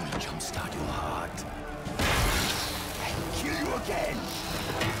I'm gonna jumpstart your heart. And kill you again.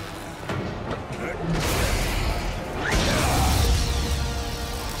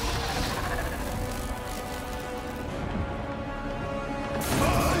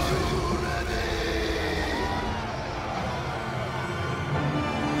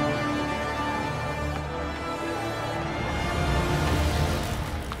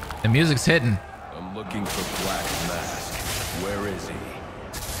 The music's hitting. I'm looking for Black Mask. Where is he?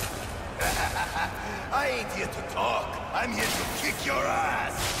 I ain't here to talk. I'm here to kick your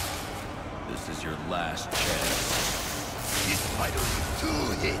ass. This is your last chance. This fight will be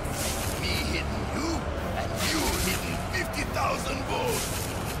 2 hits. Me hitting you, and you hitting 50,000 volts.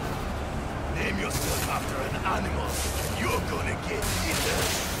 Name yourself after an animal, and you're gonna get eaten.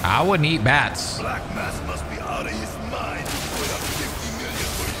 I wouldn't eat bats. Black Mask must be out of his mind with a 50 million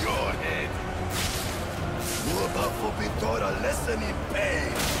for your head. You're about to be taught a lesson in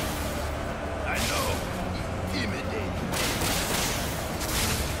pain. I know, intimidating.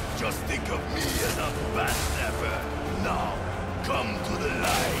 Just think of me as a bat snapper. Now, come to the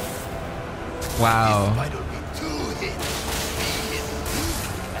light. Wow. This fight will be 2 hits. Me hitting you,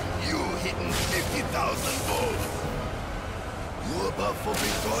 and you hitting 50,000 volts. You're about to be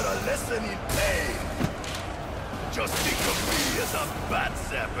taught a lesson in pain. Just think of me as a bat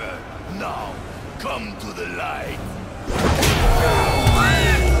zapper. Now, come to the light.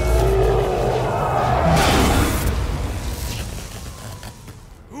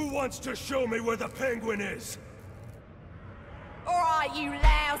 Who wants to show me where the Penguin is? right, you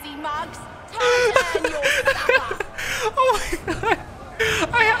lousy mugs. Turn your supper. Oh my god.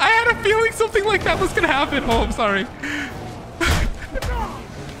 I had a feeling something like that was gonna happen. Oh, I'm sorry.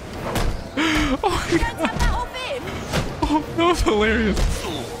 Oh my god. Oh, that was hilarious.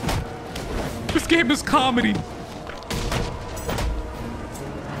 This game is comedy. Didn't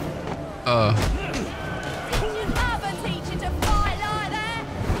your mother teach you to fight like that?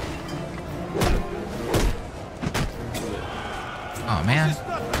 Oh man.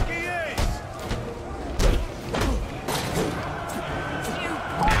 You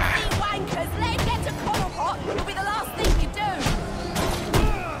wankers, let him get to Cobblepot. It'll be the last thing you do.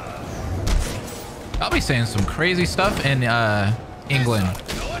 I'll be saying some crazy stuff in England.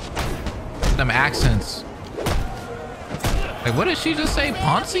 Them accents. Like, what did she just say?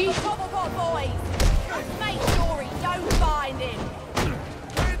 Ponzi? Cobblepot boys. Make sure he don't find him.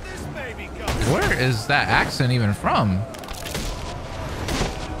 Where is that accent even from?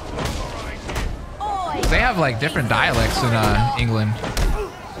 They have like different dialects in England.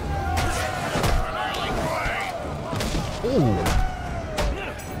 Ooh.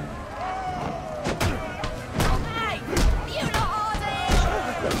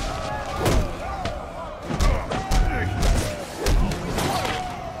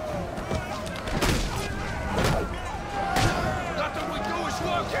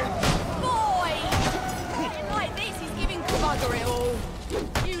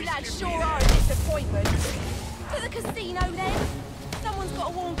 Sure are a disappointment. To the casino then? Someone's got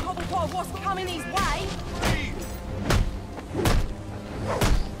to warn Cobblepot of what's coming his way.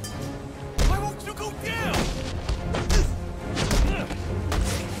 Why won't you go down?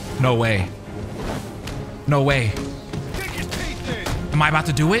 No way. No way. Am I about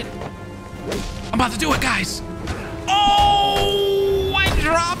to do it? I'm about to do it, guys. Oh, I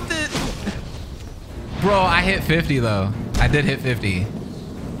dropped it. Bro, I hit 50 though. I did hit 50.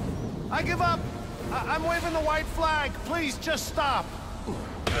 I give up. I'm waving the white flag. Please, just stop.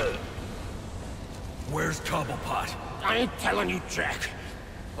 Where's Cobblepot? I ain't telling you, Jack.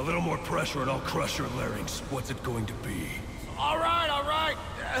 A little more pressure and I'll crush your larynx. What's it going to be? All right, all right.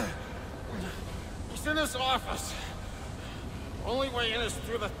 He's in his office. Only way in is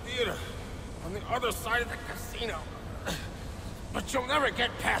through the theater, on the other side of the casino. But you'll never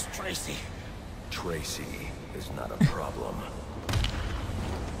get past Tracy. Tracy is not a problem.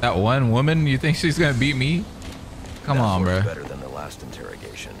 That one woman, you think she's gonna beat me? Come on, bro. Better than the last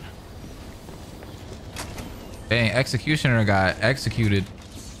interrogation. Dang, Executioner got executed.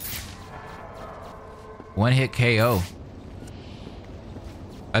 One hit KO.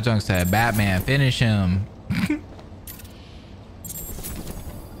 That junk said, Batman, finish him.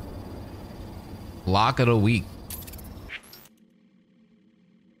 Lock of the week.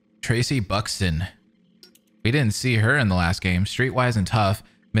 Tracy Buxton. We didn't see her in the last game. Streetwise and tough.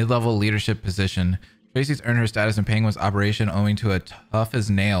 Mid-level leadership position. Tracy's earned her status in Penguin's operation owing to a tough as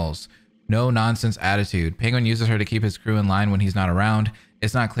nails, no nonsense attitude. Penguin uses her to keep his crew in line when he's not around.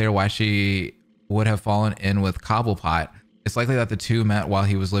 It's not clear why she would have fallen in with Cobblepot. It's likely that the two met while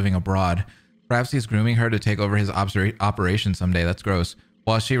he was living abroad. Perhaps he's grooming her to take over his operation someday. That's gross.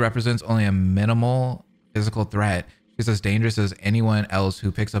 While she represents only a minimal physical threat, she's as dangerous as anyone else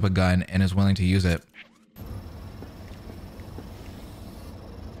who picks up a gun and is willing to use it.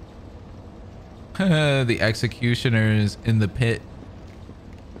 The executioners in the pit.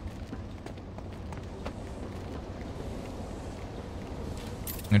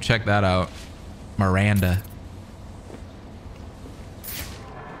 I'm gonna check that out. Miranda.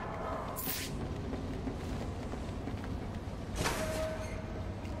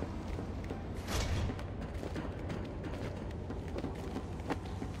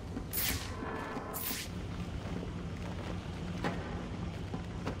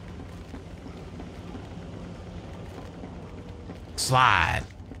 Slide.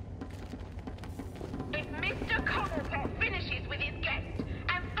 If Mr. Cobblepot finishes with his guest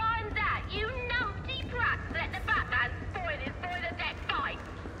and finds out you nosy brats let the Batman spoil his boiler deck fight,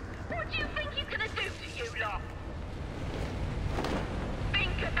 what do you think he's gonna do to you lot?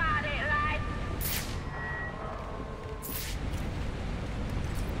 Think about it, lads.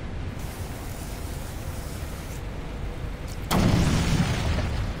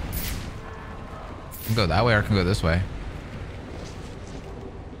 I can go that way or I can go this way.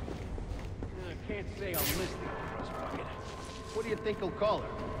 What do you think he'll call her?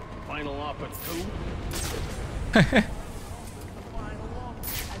 Final offer 2?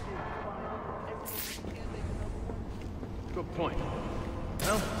 Good point.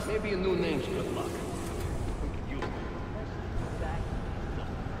 Well, maybe a new name's good luck. We could use it.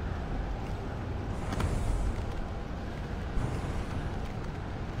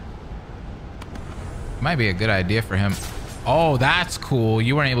 Might be a good idea for him. Oh, that's cool.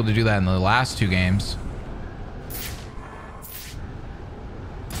 You weren't able to do that in the last 2 games.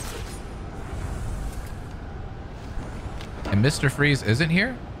 And Mr. Freeze isn't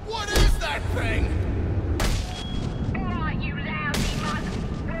here? What is that thing? Alright, you lousy mug.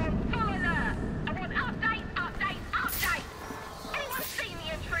 We're on full alert. I want update. Anyone seen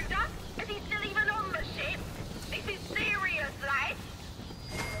the intruder? Is he still even on the ship? This is serious, lad.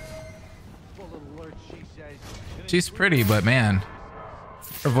 Full alert, she says. She's pretty, but man,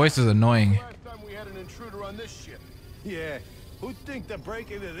 her voice is annoying. Last time we had an intruder on this ship. Yeah, who'd think to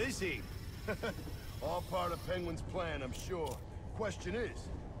break into this heap? All part of Penguin's plan, I'm sure. Question is,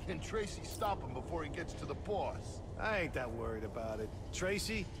 can Tracy stop him before he gets to the boss? I ain't that worried about it.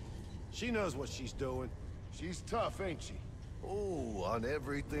 Tracy, she knows what she's doing. She's tough, ain't she? Oh, on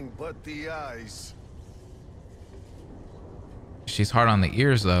everything but the eyes. She's hard on the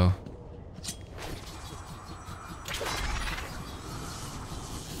ears, though.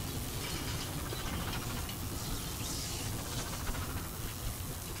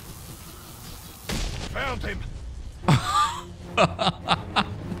 Found him.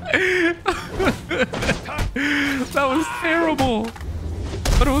 That was terrible,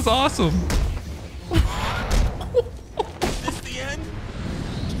 but it was awesome. Is this the end?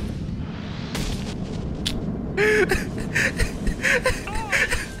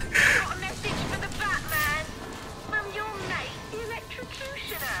 Got a message for the Batman. From your mate, the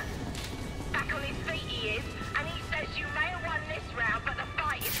electrocutioner. Back on his feet he is, and he says you may have won this round, but the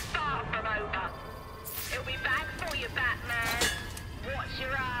fight is far from over. He'll be back for you, Batman. Watch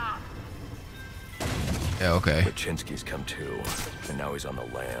your ass. Yeah, okay. Baczynski's come too, and now he's on the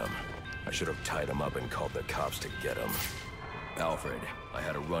lam. I should have tied him up and called the cops to get him. Alfred, I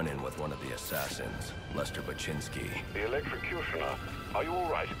had a run-in with one of the assassins, Lester Baczynski. The electrocutioner. Are you all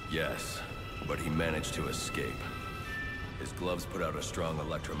right? Yes, but he managed to escape. His gloves put out a strong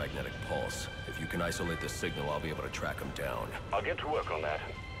electromagnetic pulse. If you can isolate the signal, I'll be able to track him down. I'll get to work on that.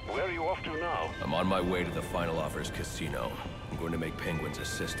 Where are you off to now? I'm on my way to the Final Offers casino. I'm going to make Penguin's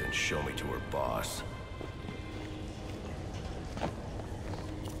assistant show me to her boss.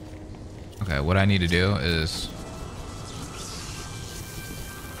 Okay, what I need to do is...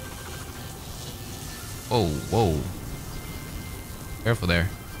 Whoa. Careful there.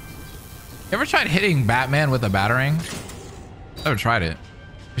 You ever tried hitting Batman with a batarang? Never tried it.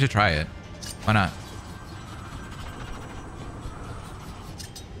 We should try it. Why not?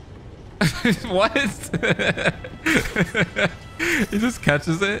 What? He just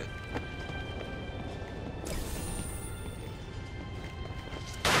catches it.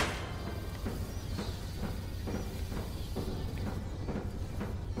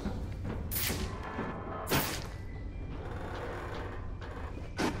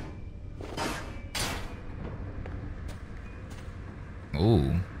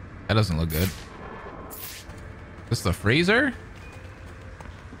 Ooh, that doesn't look good. This is the freezer?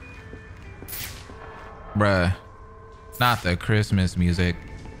 Bruh, not the Christmas music.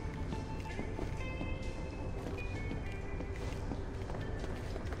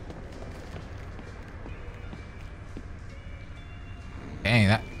 Dang,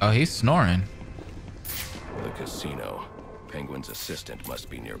 that, oh, he's snoring. The casino. Penguin's assistant must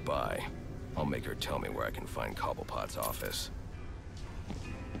be nearby. I'll make her tell me where I can find Cobblepot's office.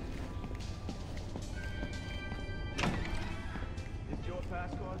 Is your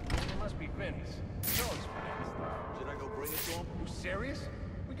pass card? It must be Vinny's. No, it's Should I go bring it to him? You serious?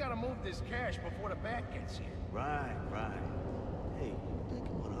 We gotta move this cash before the bat gets here. Right. Hey, you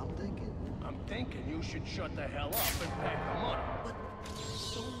thinking what I'm thinking? I'm thinking you should shut the hell up and pack the money. But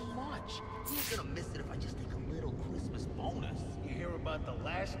so much. He ain't gonna miss it if I just take a little Christmas bonus. You hear about the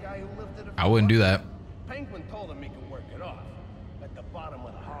last guy who lifted it? I wouldn't do that. Penguin told him he could work it off. At the bottom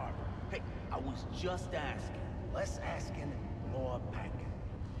of the harbor. Hey, I was just asking. Less asking, more packing.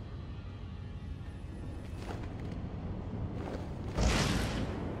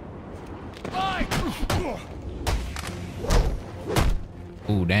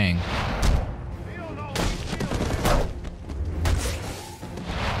 Ooh, dang.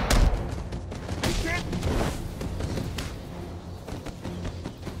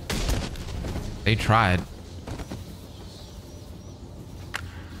 They tried.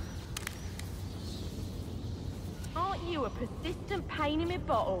 Aren't you a persistent pain in my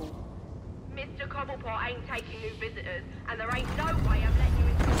bottle? Mr. Cobblepot ain't taking new visitors, and there ain't no way I'm letting you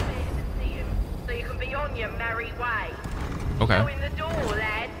into the theater to see him, so you can be on your merry way. Okay. Go in the door,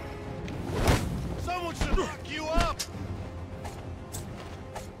 lad. Someone should lock you up!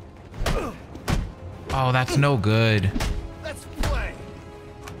 Oh, that's no good. Let's play!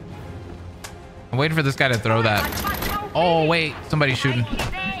 I'm waiting for this guy to throw that. Oh, wait. Somebody's shooting.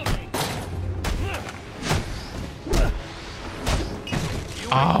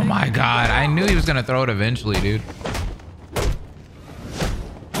 Oh, my God. I knew he was going to throw it eventually, dude.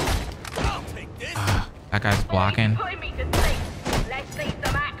 That guy's blocking.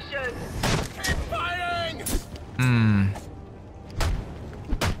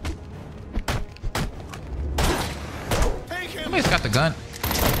 Somebody's got the gun.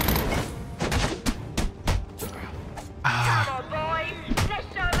 Come on, boys. Let's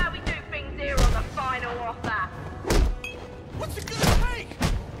show them how we do things here on the final offer. What's it gonna take?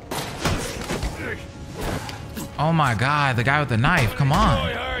 Oh my God, the guy with the knife. Come on.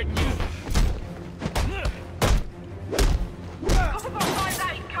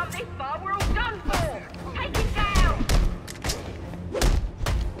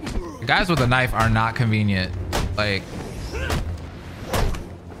 The guys with the knife are not convenient. Like,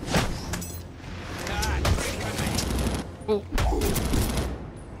 ooh.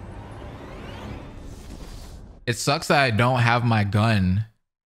 It sucks that I don't have my gun.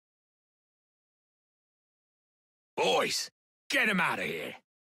 Boys, get him out of here.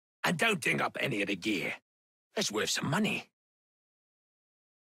 And don't ding up any of the gear. It's worth some money.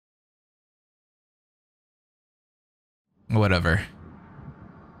 Whatever.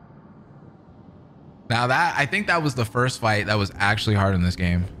 Now that, I think that was the first fight that was actually hard in this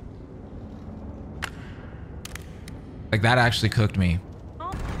game. Like, that actually cooked me.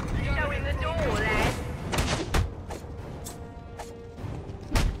 Showing the door, lad.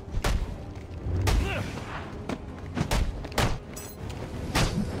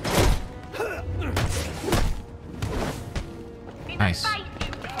 Nice. Hit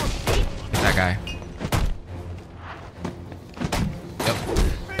that guy. Yep.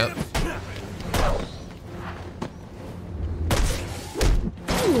 Yep.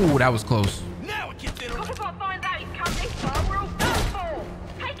 Ooh, that was close. Now it gets in. Copper finds out he's come this far. We're all done for.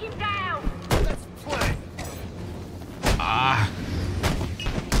 Take him down. Let's play. Ah.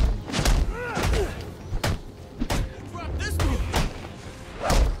 Drop this one.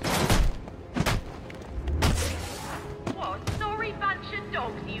 What a sorry bunch of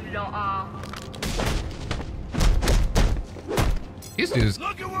dogs you lot are. These dudes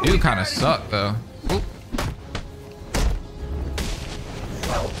do kind of suck though. Oop.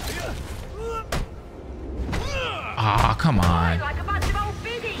 Ah, come on. Like a bunch of old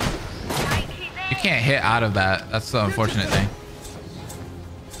biddies. You can't hit out of that. That's the unfortunate thing.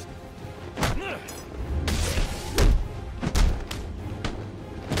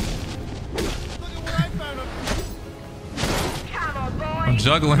 I'm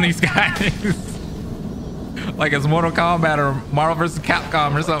juggling these guys. Like it's Mortal Kombat or Marvel vs.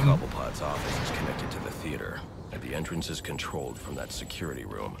 Capcom or something. Cobblepot's office is connected to the theater, and the entrance is controlled from that security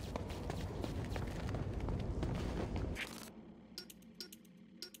room.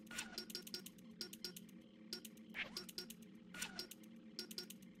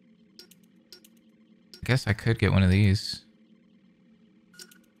 I guess I could get one of these.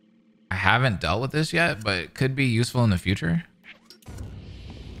 I haven't dealt with this yet, but it could be useful in the future.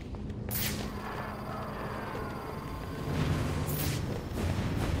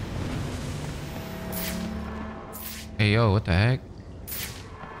 Hey, yo, what the heck?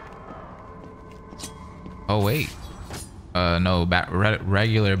 Oh, wait. No,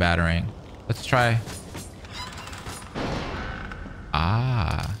 regular battering. Let's try.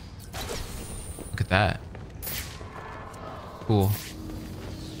 Ah. Look at that. Cool.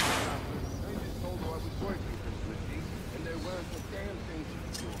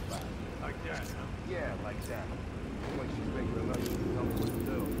 Like that, huh? Yeah, like that. Like she's bigger enough to tell me what to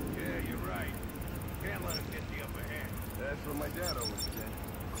do. Yeah, you're right. Can't let him get the upper hand. That's what my dad always said.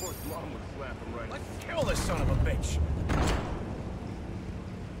 Of course, Mom would slap him right. Let's kill this son of a bitch.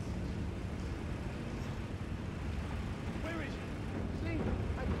 Where is he? See?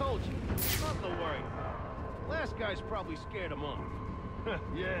 I told you. Nothing to worry about. Last guy's probably scared him off.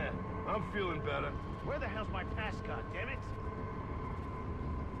 Yeah, I'm feeling better. Where the hell's my pass card, damn it?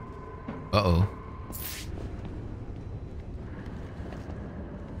 Uh-oh.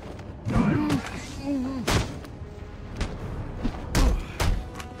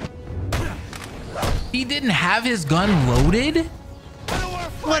 He didn't have his gun loaded?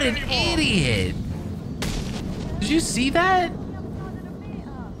 What an idiot. Did you see that?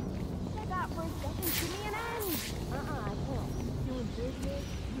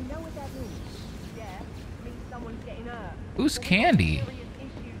 Who's Candy?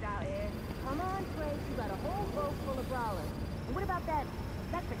 Come on, Craig, you got a whole boat full of brawlers. And what about that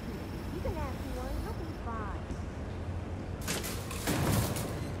electrocutor? He's a nasty one. He'll be fine.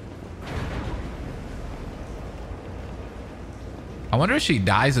 I wonder if she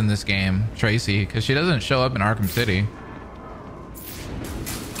dies in this game, Tracy, because she doesn't show up in Arkham City.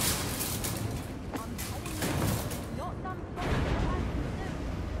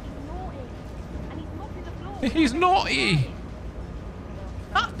 He's naughty.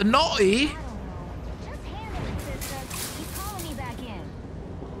 Not the naughty.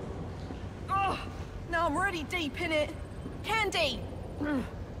 Oh, now I'm really deep in it. Candy!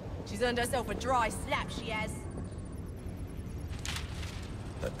 She's earned herself a dry slap, she has.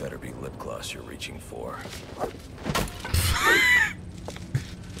 That better be lip gloss you're reaching for.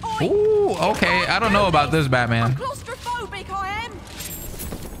 Ooh, okay. I don't know about this, Batman. Claustrophobic, I am.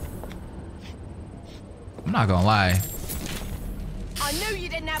 I'm not gonna lie. I knew you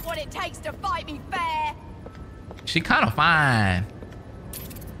didn't have what it takes to fight me fair. She kind of fine.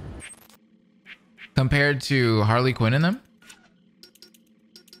 Compared to Harley Quinn in them?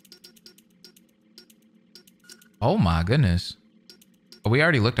 Oh my goodness. Oh, we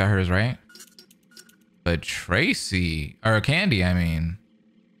already looked at hers, right? But Tracy, or Candy, I mean.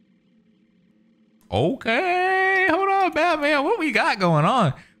 Okay, hold on, Batman. What we got going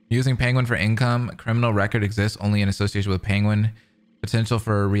on? Using Penguin for income. Criminal record exists only in association with Penguin. Potential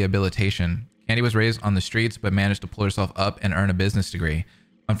for rehabilitation. Candy was raised on the streets, but managed to pull herself up and earn a business degree.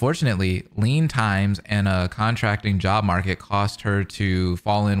 Unfortunately, lean times and a contracting job market caused her to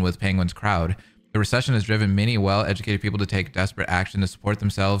fall in with Penguin's crowd. The recession has driven many well-educated people to take desperate action to support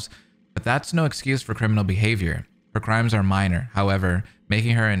themselves, but that's no excuse for criminal behavior. Her crimes are minor, however,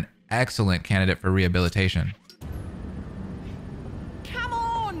 making her an excellent candidate for rehabilitation. Come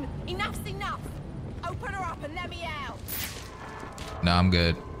on! Enough's enough! Open her up and let me out! No, I'm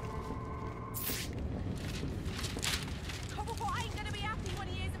good.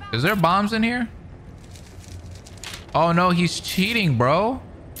 Is there bombs in here? Oh no, he's cheating, bro.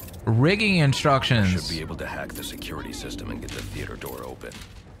 Rigging instructions. Should be able to hack the security system and get the theater door open.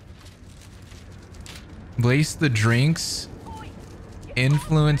 Lace the drinks.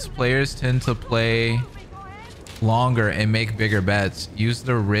 Influence players tend to play longer and make bigger bets. Use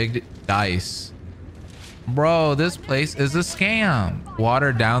the rigged dice. Bro, this place is a scam.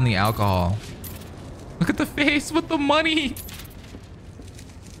 Water down the alcohol. Look at the face with the money.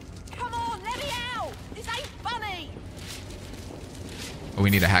 Come on, let me out! This ain't funny! Oh, we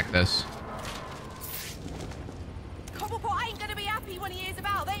need to hack this. Cobblepot ain't gonna be happy when he hears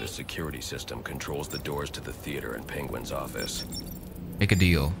about The this. security system controls the doors to the theater and Penguin's office. Make a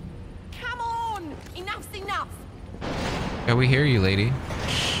deal. Come on! Enough's enough! Yeah, we hear you, lady.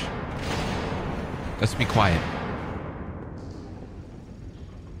 Shh. Let's be quiet.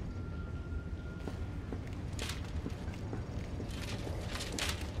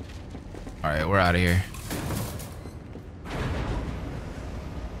 All right, we're out of here.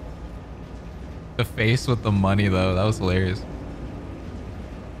 The face with the money, though, that was hilarious.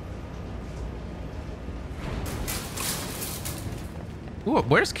 Ooh,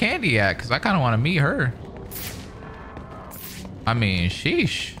 where's Candy at? Because I kind of want to meet her. I mean,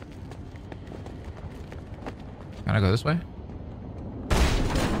 sheesh. Can I go this way?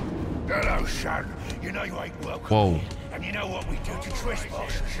 Hello, son. You know you ain't welcome. Whoa. And you know what we do to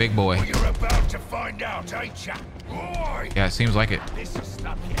trespassers. Big boy. Well, you're about to find out, ain't ya? Boy. Yeah, it seems like it. This is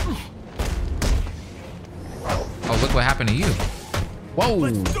stuck here. Oh, look what happened to you. Whoa.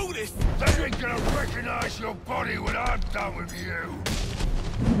 Let's do this. They ain't gonna recognize your body when I'm done with you.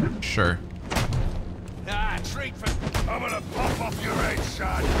 Sure. Ah, treat for... I'm gonna pop off your head,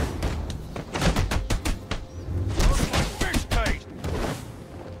 son. Looks like fish bait.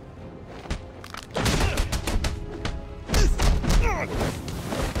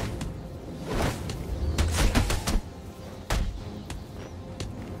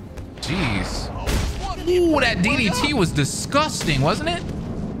 Jeez. Ooh, that DDT was disgusting, wasn't it?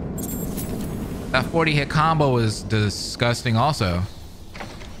 That 40 hit combo was disgusting also.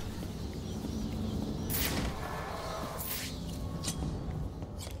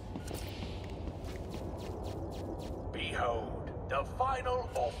 Behold, the final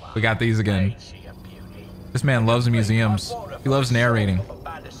offer. We got these again. This man loves museums. He loves narrating.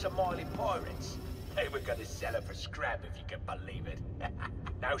 About the Somali pirates. They were gonna sell her for scrap if you can believe it.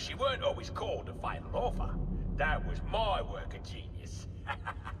 Now, she weren't always called the final offer. That was my work of genius.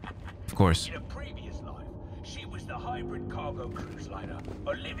 Of course. In a previous life, she was the hybrid cargo cruise liner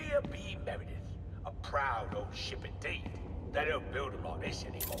Olivia B. Meredith. A proud old ship indeed. They don't build them like this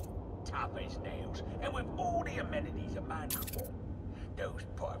anymore. Tough as nails, and with all the amenities a man could want. Those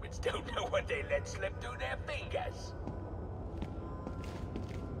pirates don't know what they let slip through their fingers.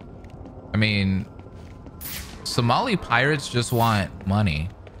 I mean, Somali pirates just want money.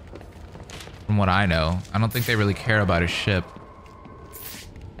 From what I know, I don't think they really care about a ship.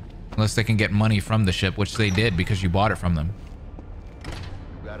 Unless they can get money from the ship, which they did because you bought it from them. You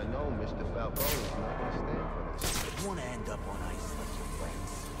gotta know, Mr. Falcone's not gonna stand for this. You wanna end up on ice like your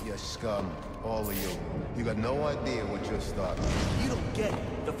friends? You scum, all of you. You got no idea what you're starting. You don't get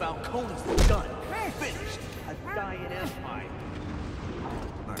it. The Falcones were done. Finished. A dying empire.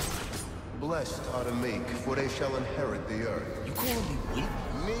 Blessed are the meek, for they shall inherit the earth. You calling me weak?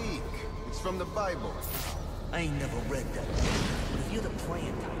 Meek. It's from the Bible. I ain't never read that. But if you're the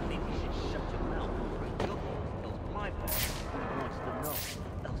praying type, maybe you should shut your mouth and pray your book. Else my boss wants to know.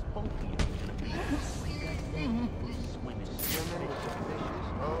 Else both of you are gonna be swimming in suspicious.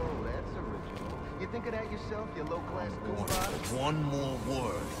 Oh, that's original. You think of that yourself, you low-class goofball? One more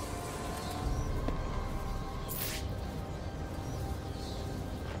word.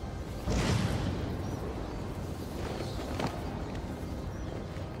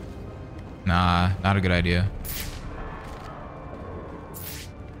 Nah, not a good idea.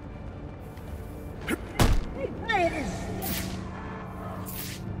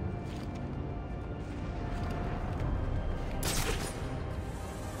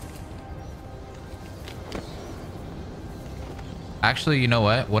 Actually, you know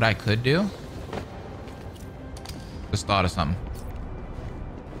what? What I could do? Just thought of something.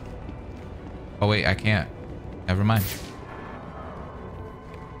 Oh wait, I can't. Never mind.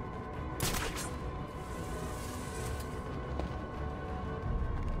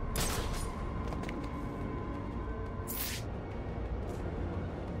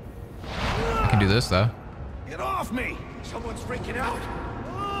 I can do this though. Get off me! Someone's freaking out.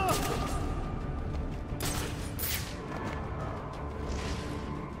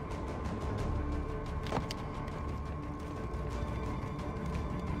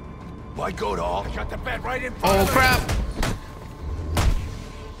 My good all. I got the bed right in front Oh of me. crap!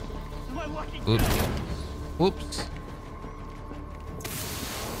 My lucky Oops. Whoops.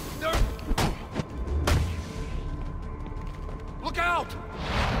 Look out!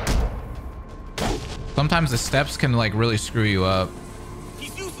 Sometimes the steps can like really screw you up.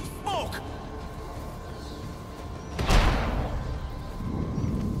 He's using smoke.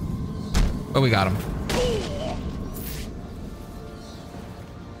 Oh, we got him.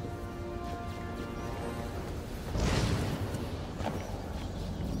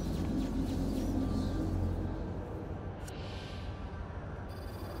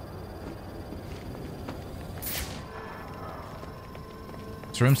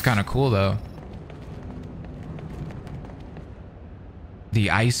 This room's kind of cool though. The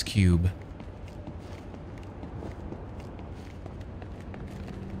ice cube.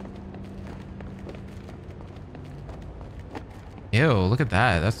 Ew, look at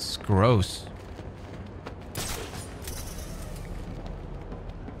that. That's gross.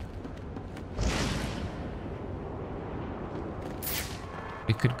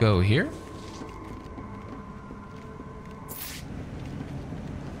 We could go here.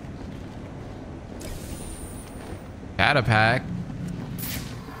 Catapack.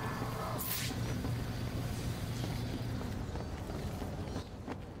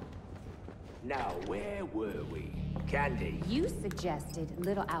 Now, where were we? Candy. You suggested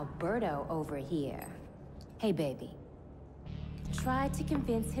little Alberto over here. Hey, baby. Tried to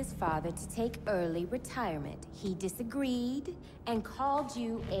convince his father to take early retirement. He disagreed and called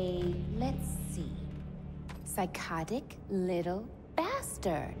you a, let's see, psychotic little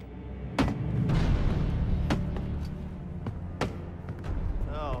bastard.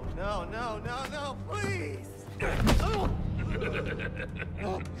 No, no, no, no, no, please!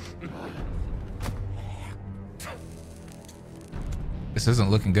 This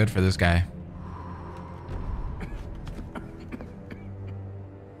isn't looking good for this guy.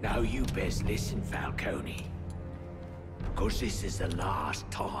 Now you best listen, Falcone. Cause this is the last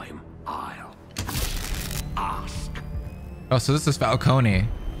time I'll ask. Oh, so this is Falcone.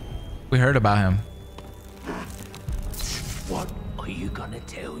 We heard about him. What are you gonna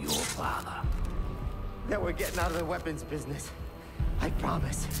tell your father? That we're getting out of the weapons business. I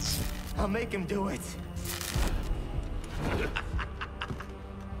promise. I'll make him do it.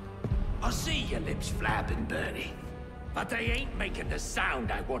 I see your lips flapping, Bernie. But they ain't making the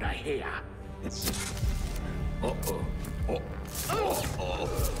sound I want to hear. Uh-oh. Oh.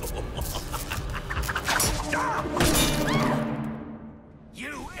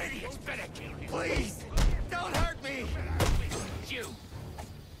 You idiots better kill him. Please, don't hurt me. You.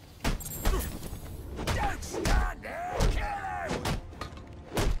 Don't stand there. Kill him.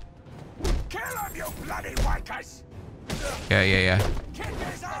 Kill him, you bloody wakers. Yeah. Kick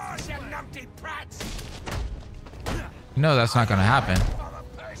his ass, you numpty brats. You know that's not gonna happen.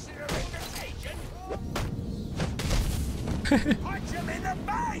 Punch him in the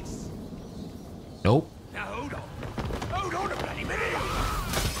face! Nope. Now hold on. Hold on a bloody minute.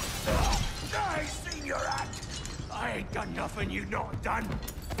 I seen your act. I ain't done nothing you not done.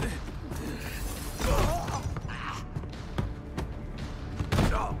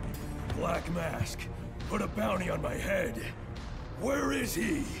 Black Mask. Put a bounty on my head. Where is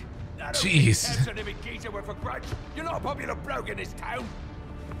he? Jeez. You're not a popular bloke in this town.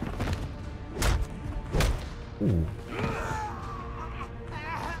 Ooh.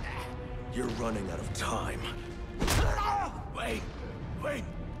 You're running out of time. Wait.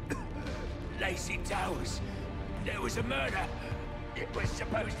 Lacey Towers. There was a murder. It was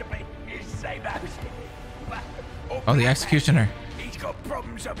supposed to be his same house. Oh, the executioner. He's got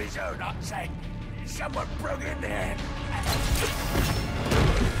problems of his own, I'd say. Someone broke in there.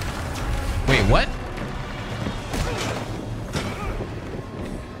 Wait, what?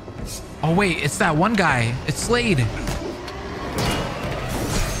 Oh, wait, it's that one guy. It's Slade.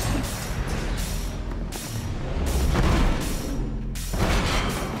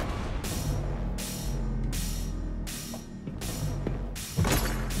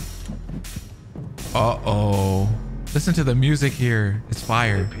 Uh-oh. Listen to the music here. It's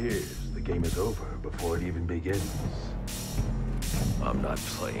fire. It appears the game is over before it even begins. I'm not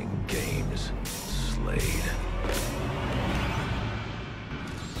playing games, Slade.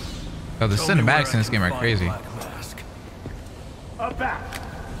 Oh, the cinematics in this game are crazy. A bat.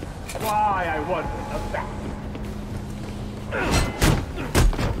 Why, I wonder, a bat.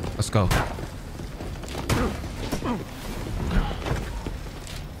 Let's go.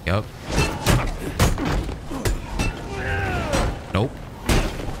 Yup. Nope.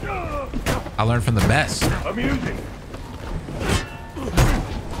 I learned from the best. Amusing.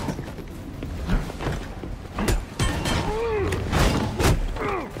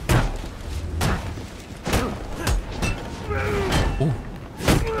 Ooh.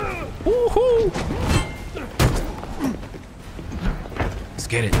 Woohoo! Let's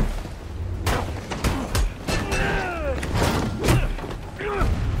get it.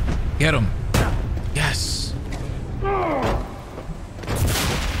 Get him. Yes.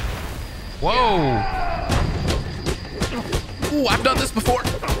 Whoa. Ooh, I've done this before.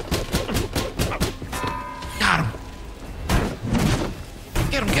 Got him.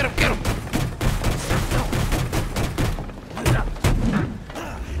 Get him, get him, get him.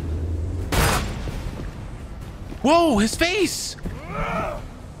 Whoa, his face.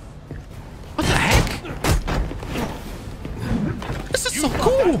 What the heck? This is so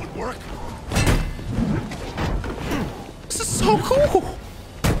cool. This is so cool.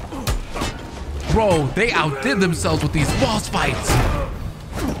 Bro, they outdid themselves with these boss fights.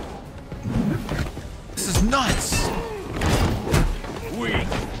 This is nuts.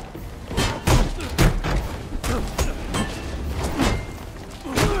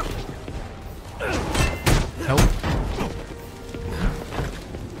 Nope.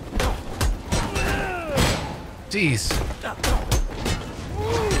 Jeez.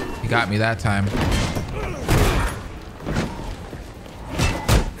 He got me that time.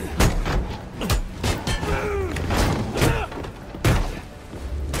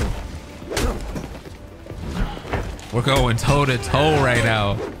 We're going toe to toe right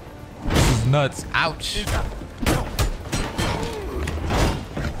now. This is nuts. Ouch.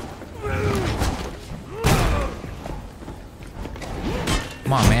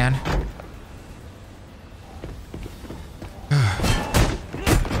 Come on, man.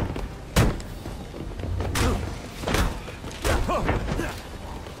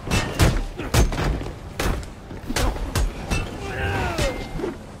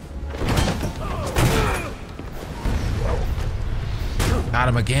 Got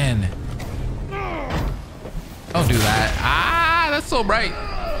him again. Don't do that. Ah, that's so bright.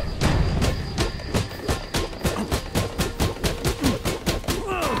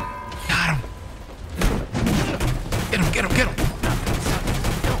 Got him. Get him, get him, get him.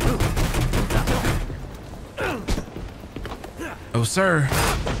 Oh, sir.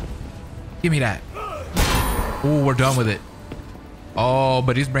 Give me that. Ooh, we're done with it. Oh,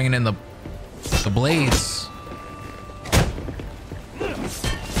 but he's bringing in the blades.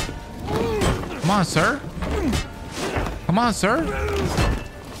 Come on, sir. Come on, sir.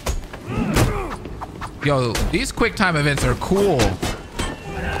 Yo, these quick time events are cool.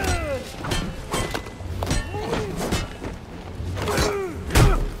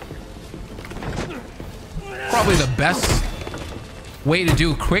 Probably the best way to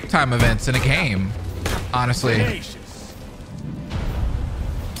do quick time events in a game, honestly.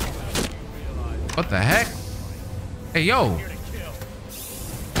 What the heck? Hey, yo.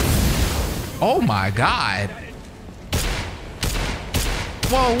 Oh my God.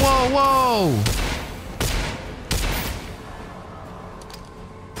 Whoa, whoa, whoa.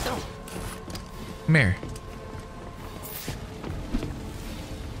 Come here.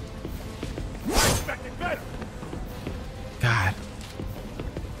 God.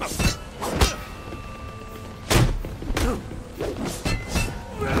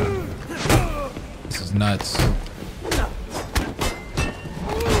 This is nuts.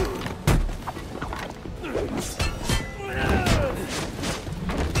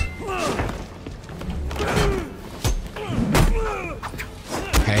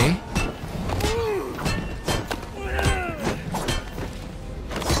 Okay.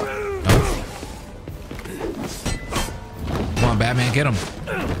 Come on, Batman, get him.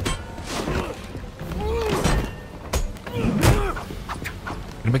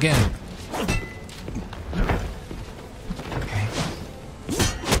 Get him again. Okay.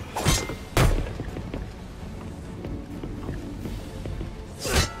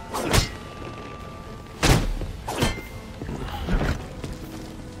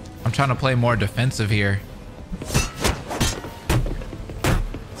 I'm trying to play more defensive here.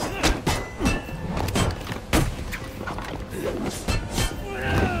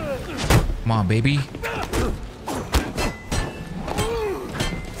 Come on, baby.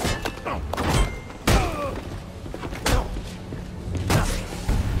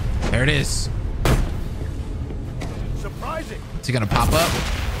 There it is. Surprising. Is he gonna pop up?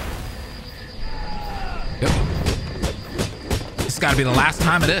 Yep. This gotta be the last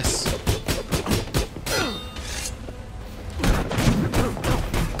time of this.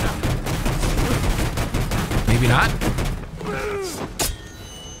 Maybe not.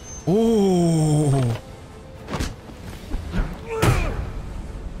 Ooh.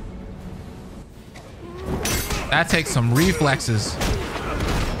 That takes some reflexes.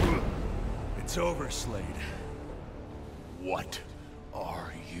 It's over, Slade. What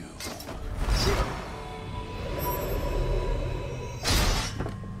are you?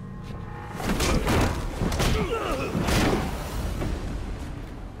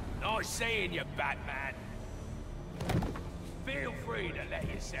 Nice seeing you, Batman. Feel free to let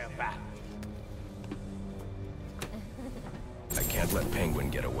yourself out. I can't let Penguin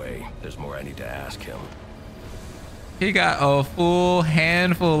get away. There's more I need to ask him. He got a full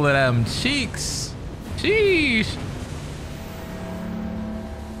handful of them cheeks. Sheesh.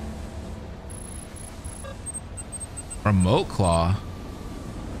 Remote claw.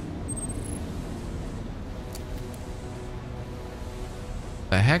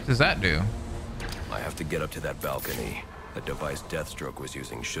 The heck does that do? I have to get up to that balcony. The device Deathstroke was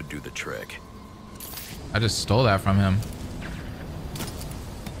using should do the trick. I just stole that from him.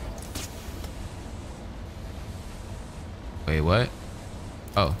 Wait, what?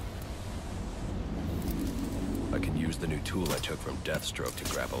 Oh. I can use the new tool I took from Deathstroke to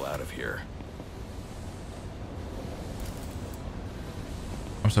grapple out of here.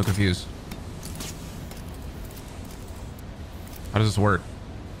 I'm so confused. How does this work?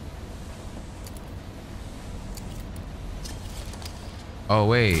 Oh,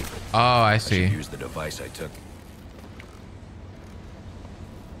 wait. Oh, I see. I should use the device I took.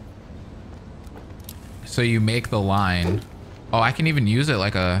 So you make the line. Oh, I can even use it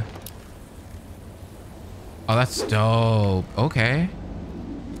like a... Oh, that's dope. Okay.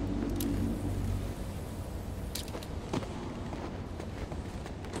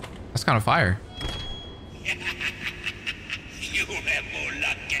 That's kind of fire. You'll have more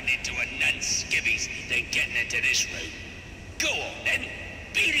luck getting into a nun's skivvies than getting into this room. Go on then,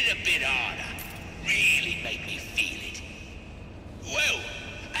 beat it a bit harder. Really make me feel it. Well,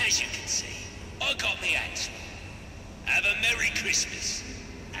 as you can see, I got me answer. Have a Merry Christmas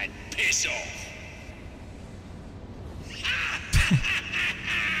and piss off.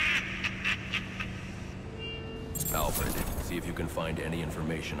 Alfred, see if you can find any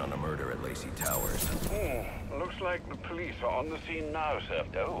information on a murder at Lacey Towers. Looks like the police are on the scene now, sir.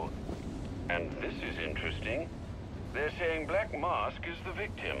 Oh, and this is interesting. They're saying Black Mask is the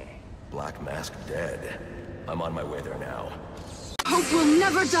victim. Black Mask dead. I'm on my way there now. Hope will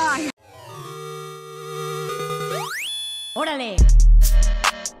never die. Órale.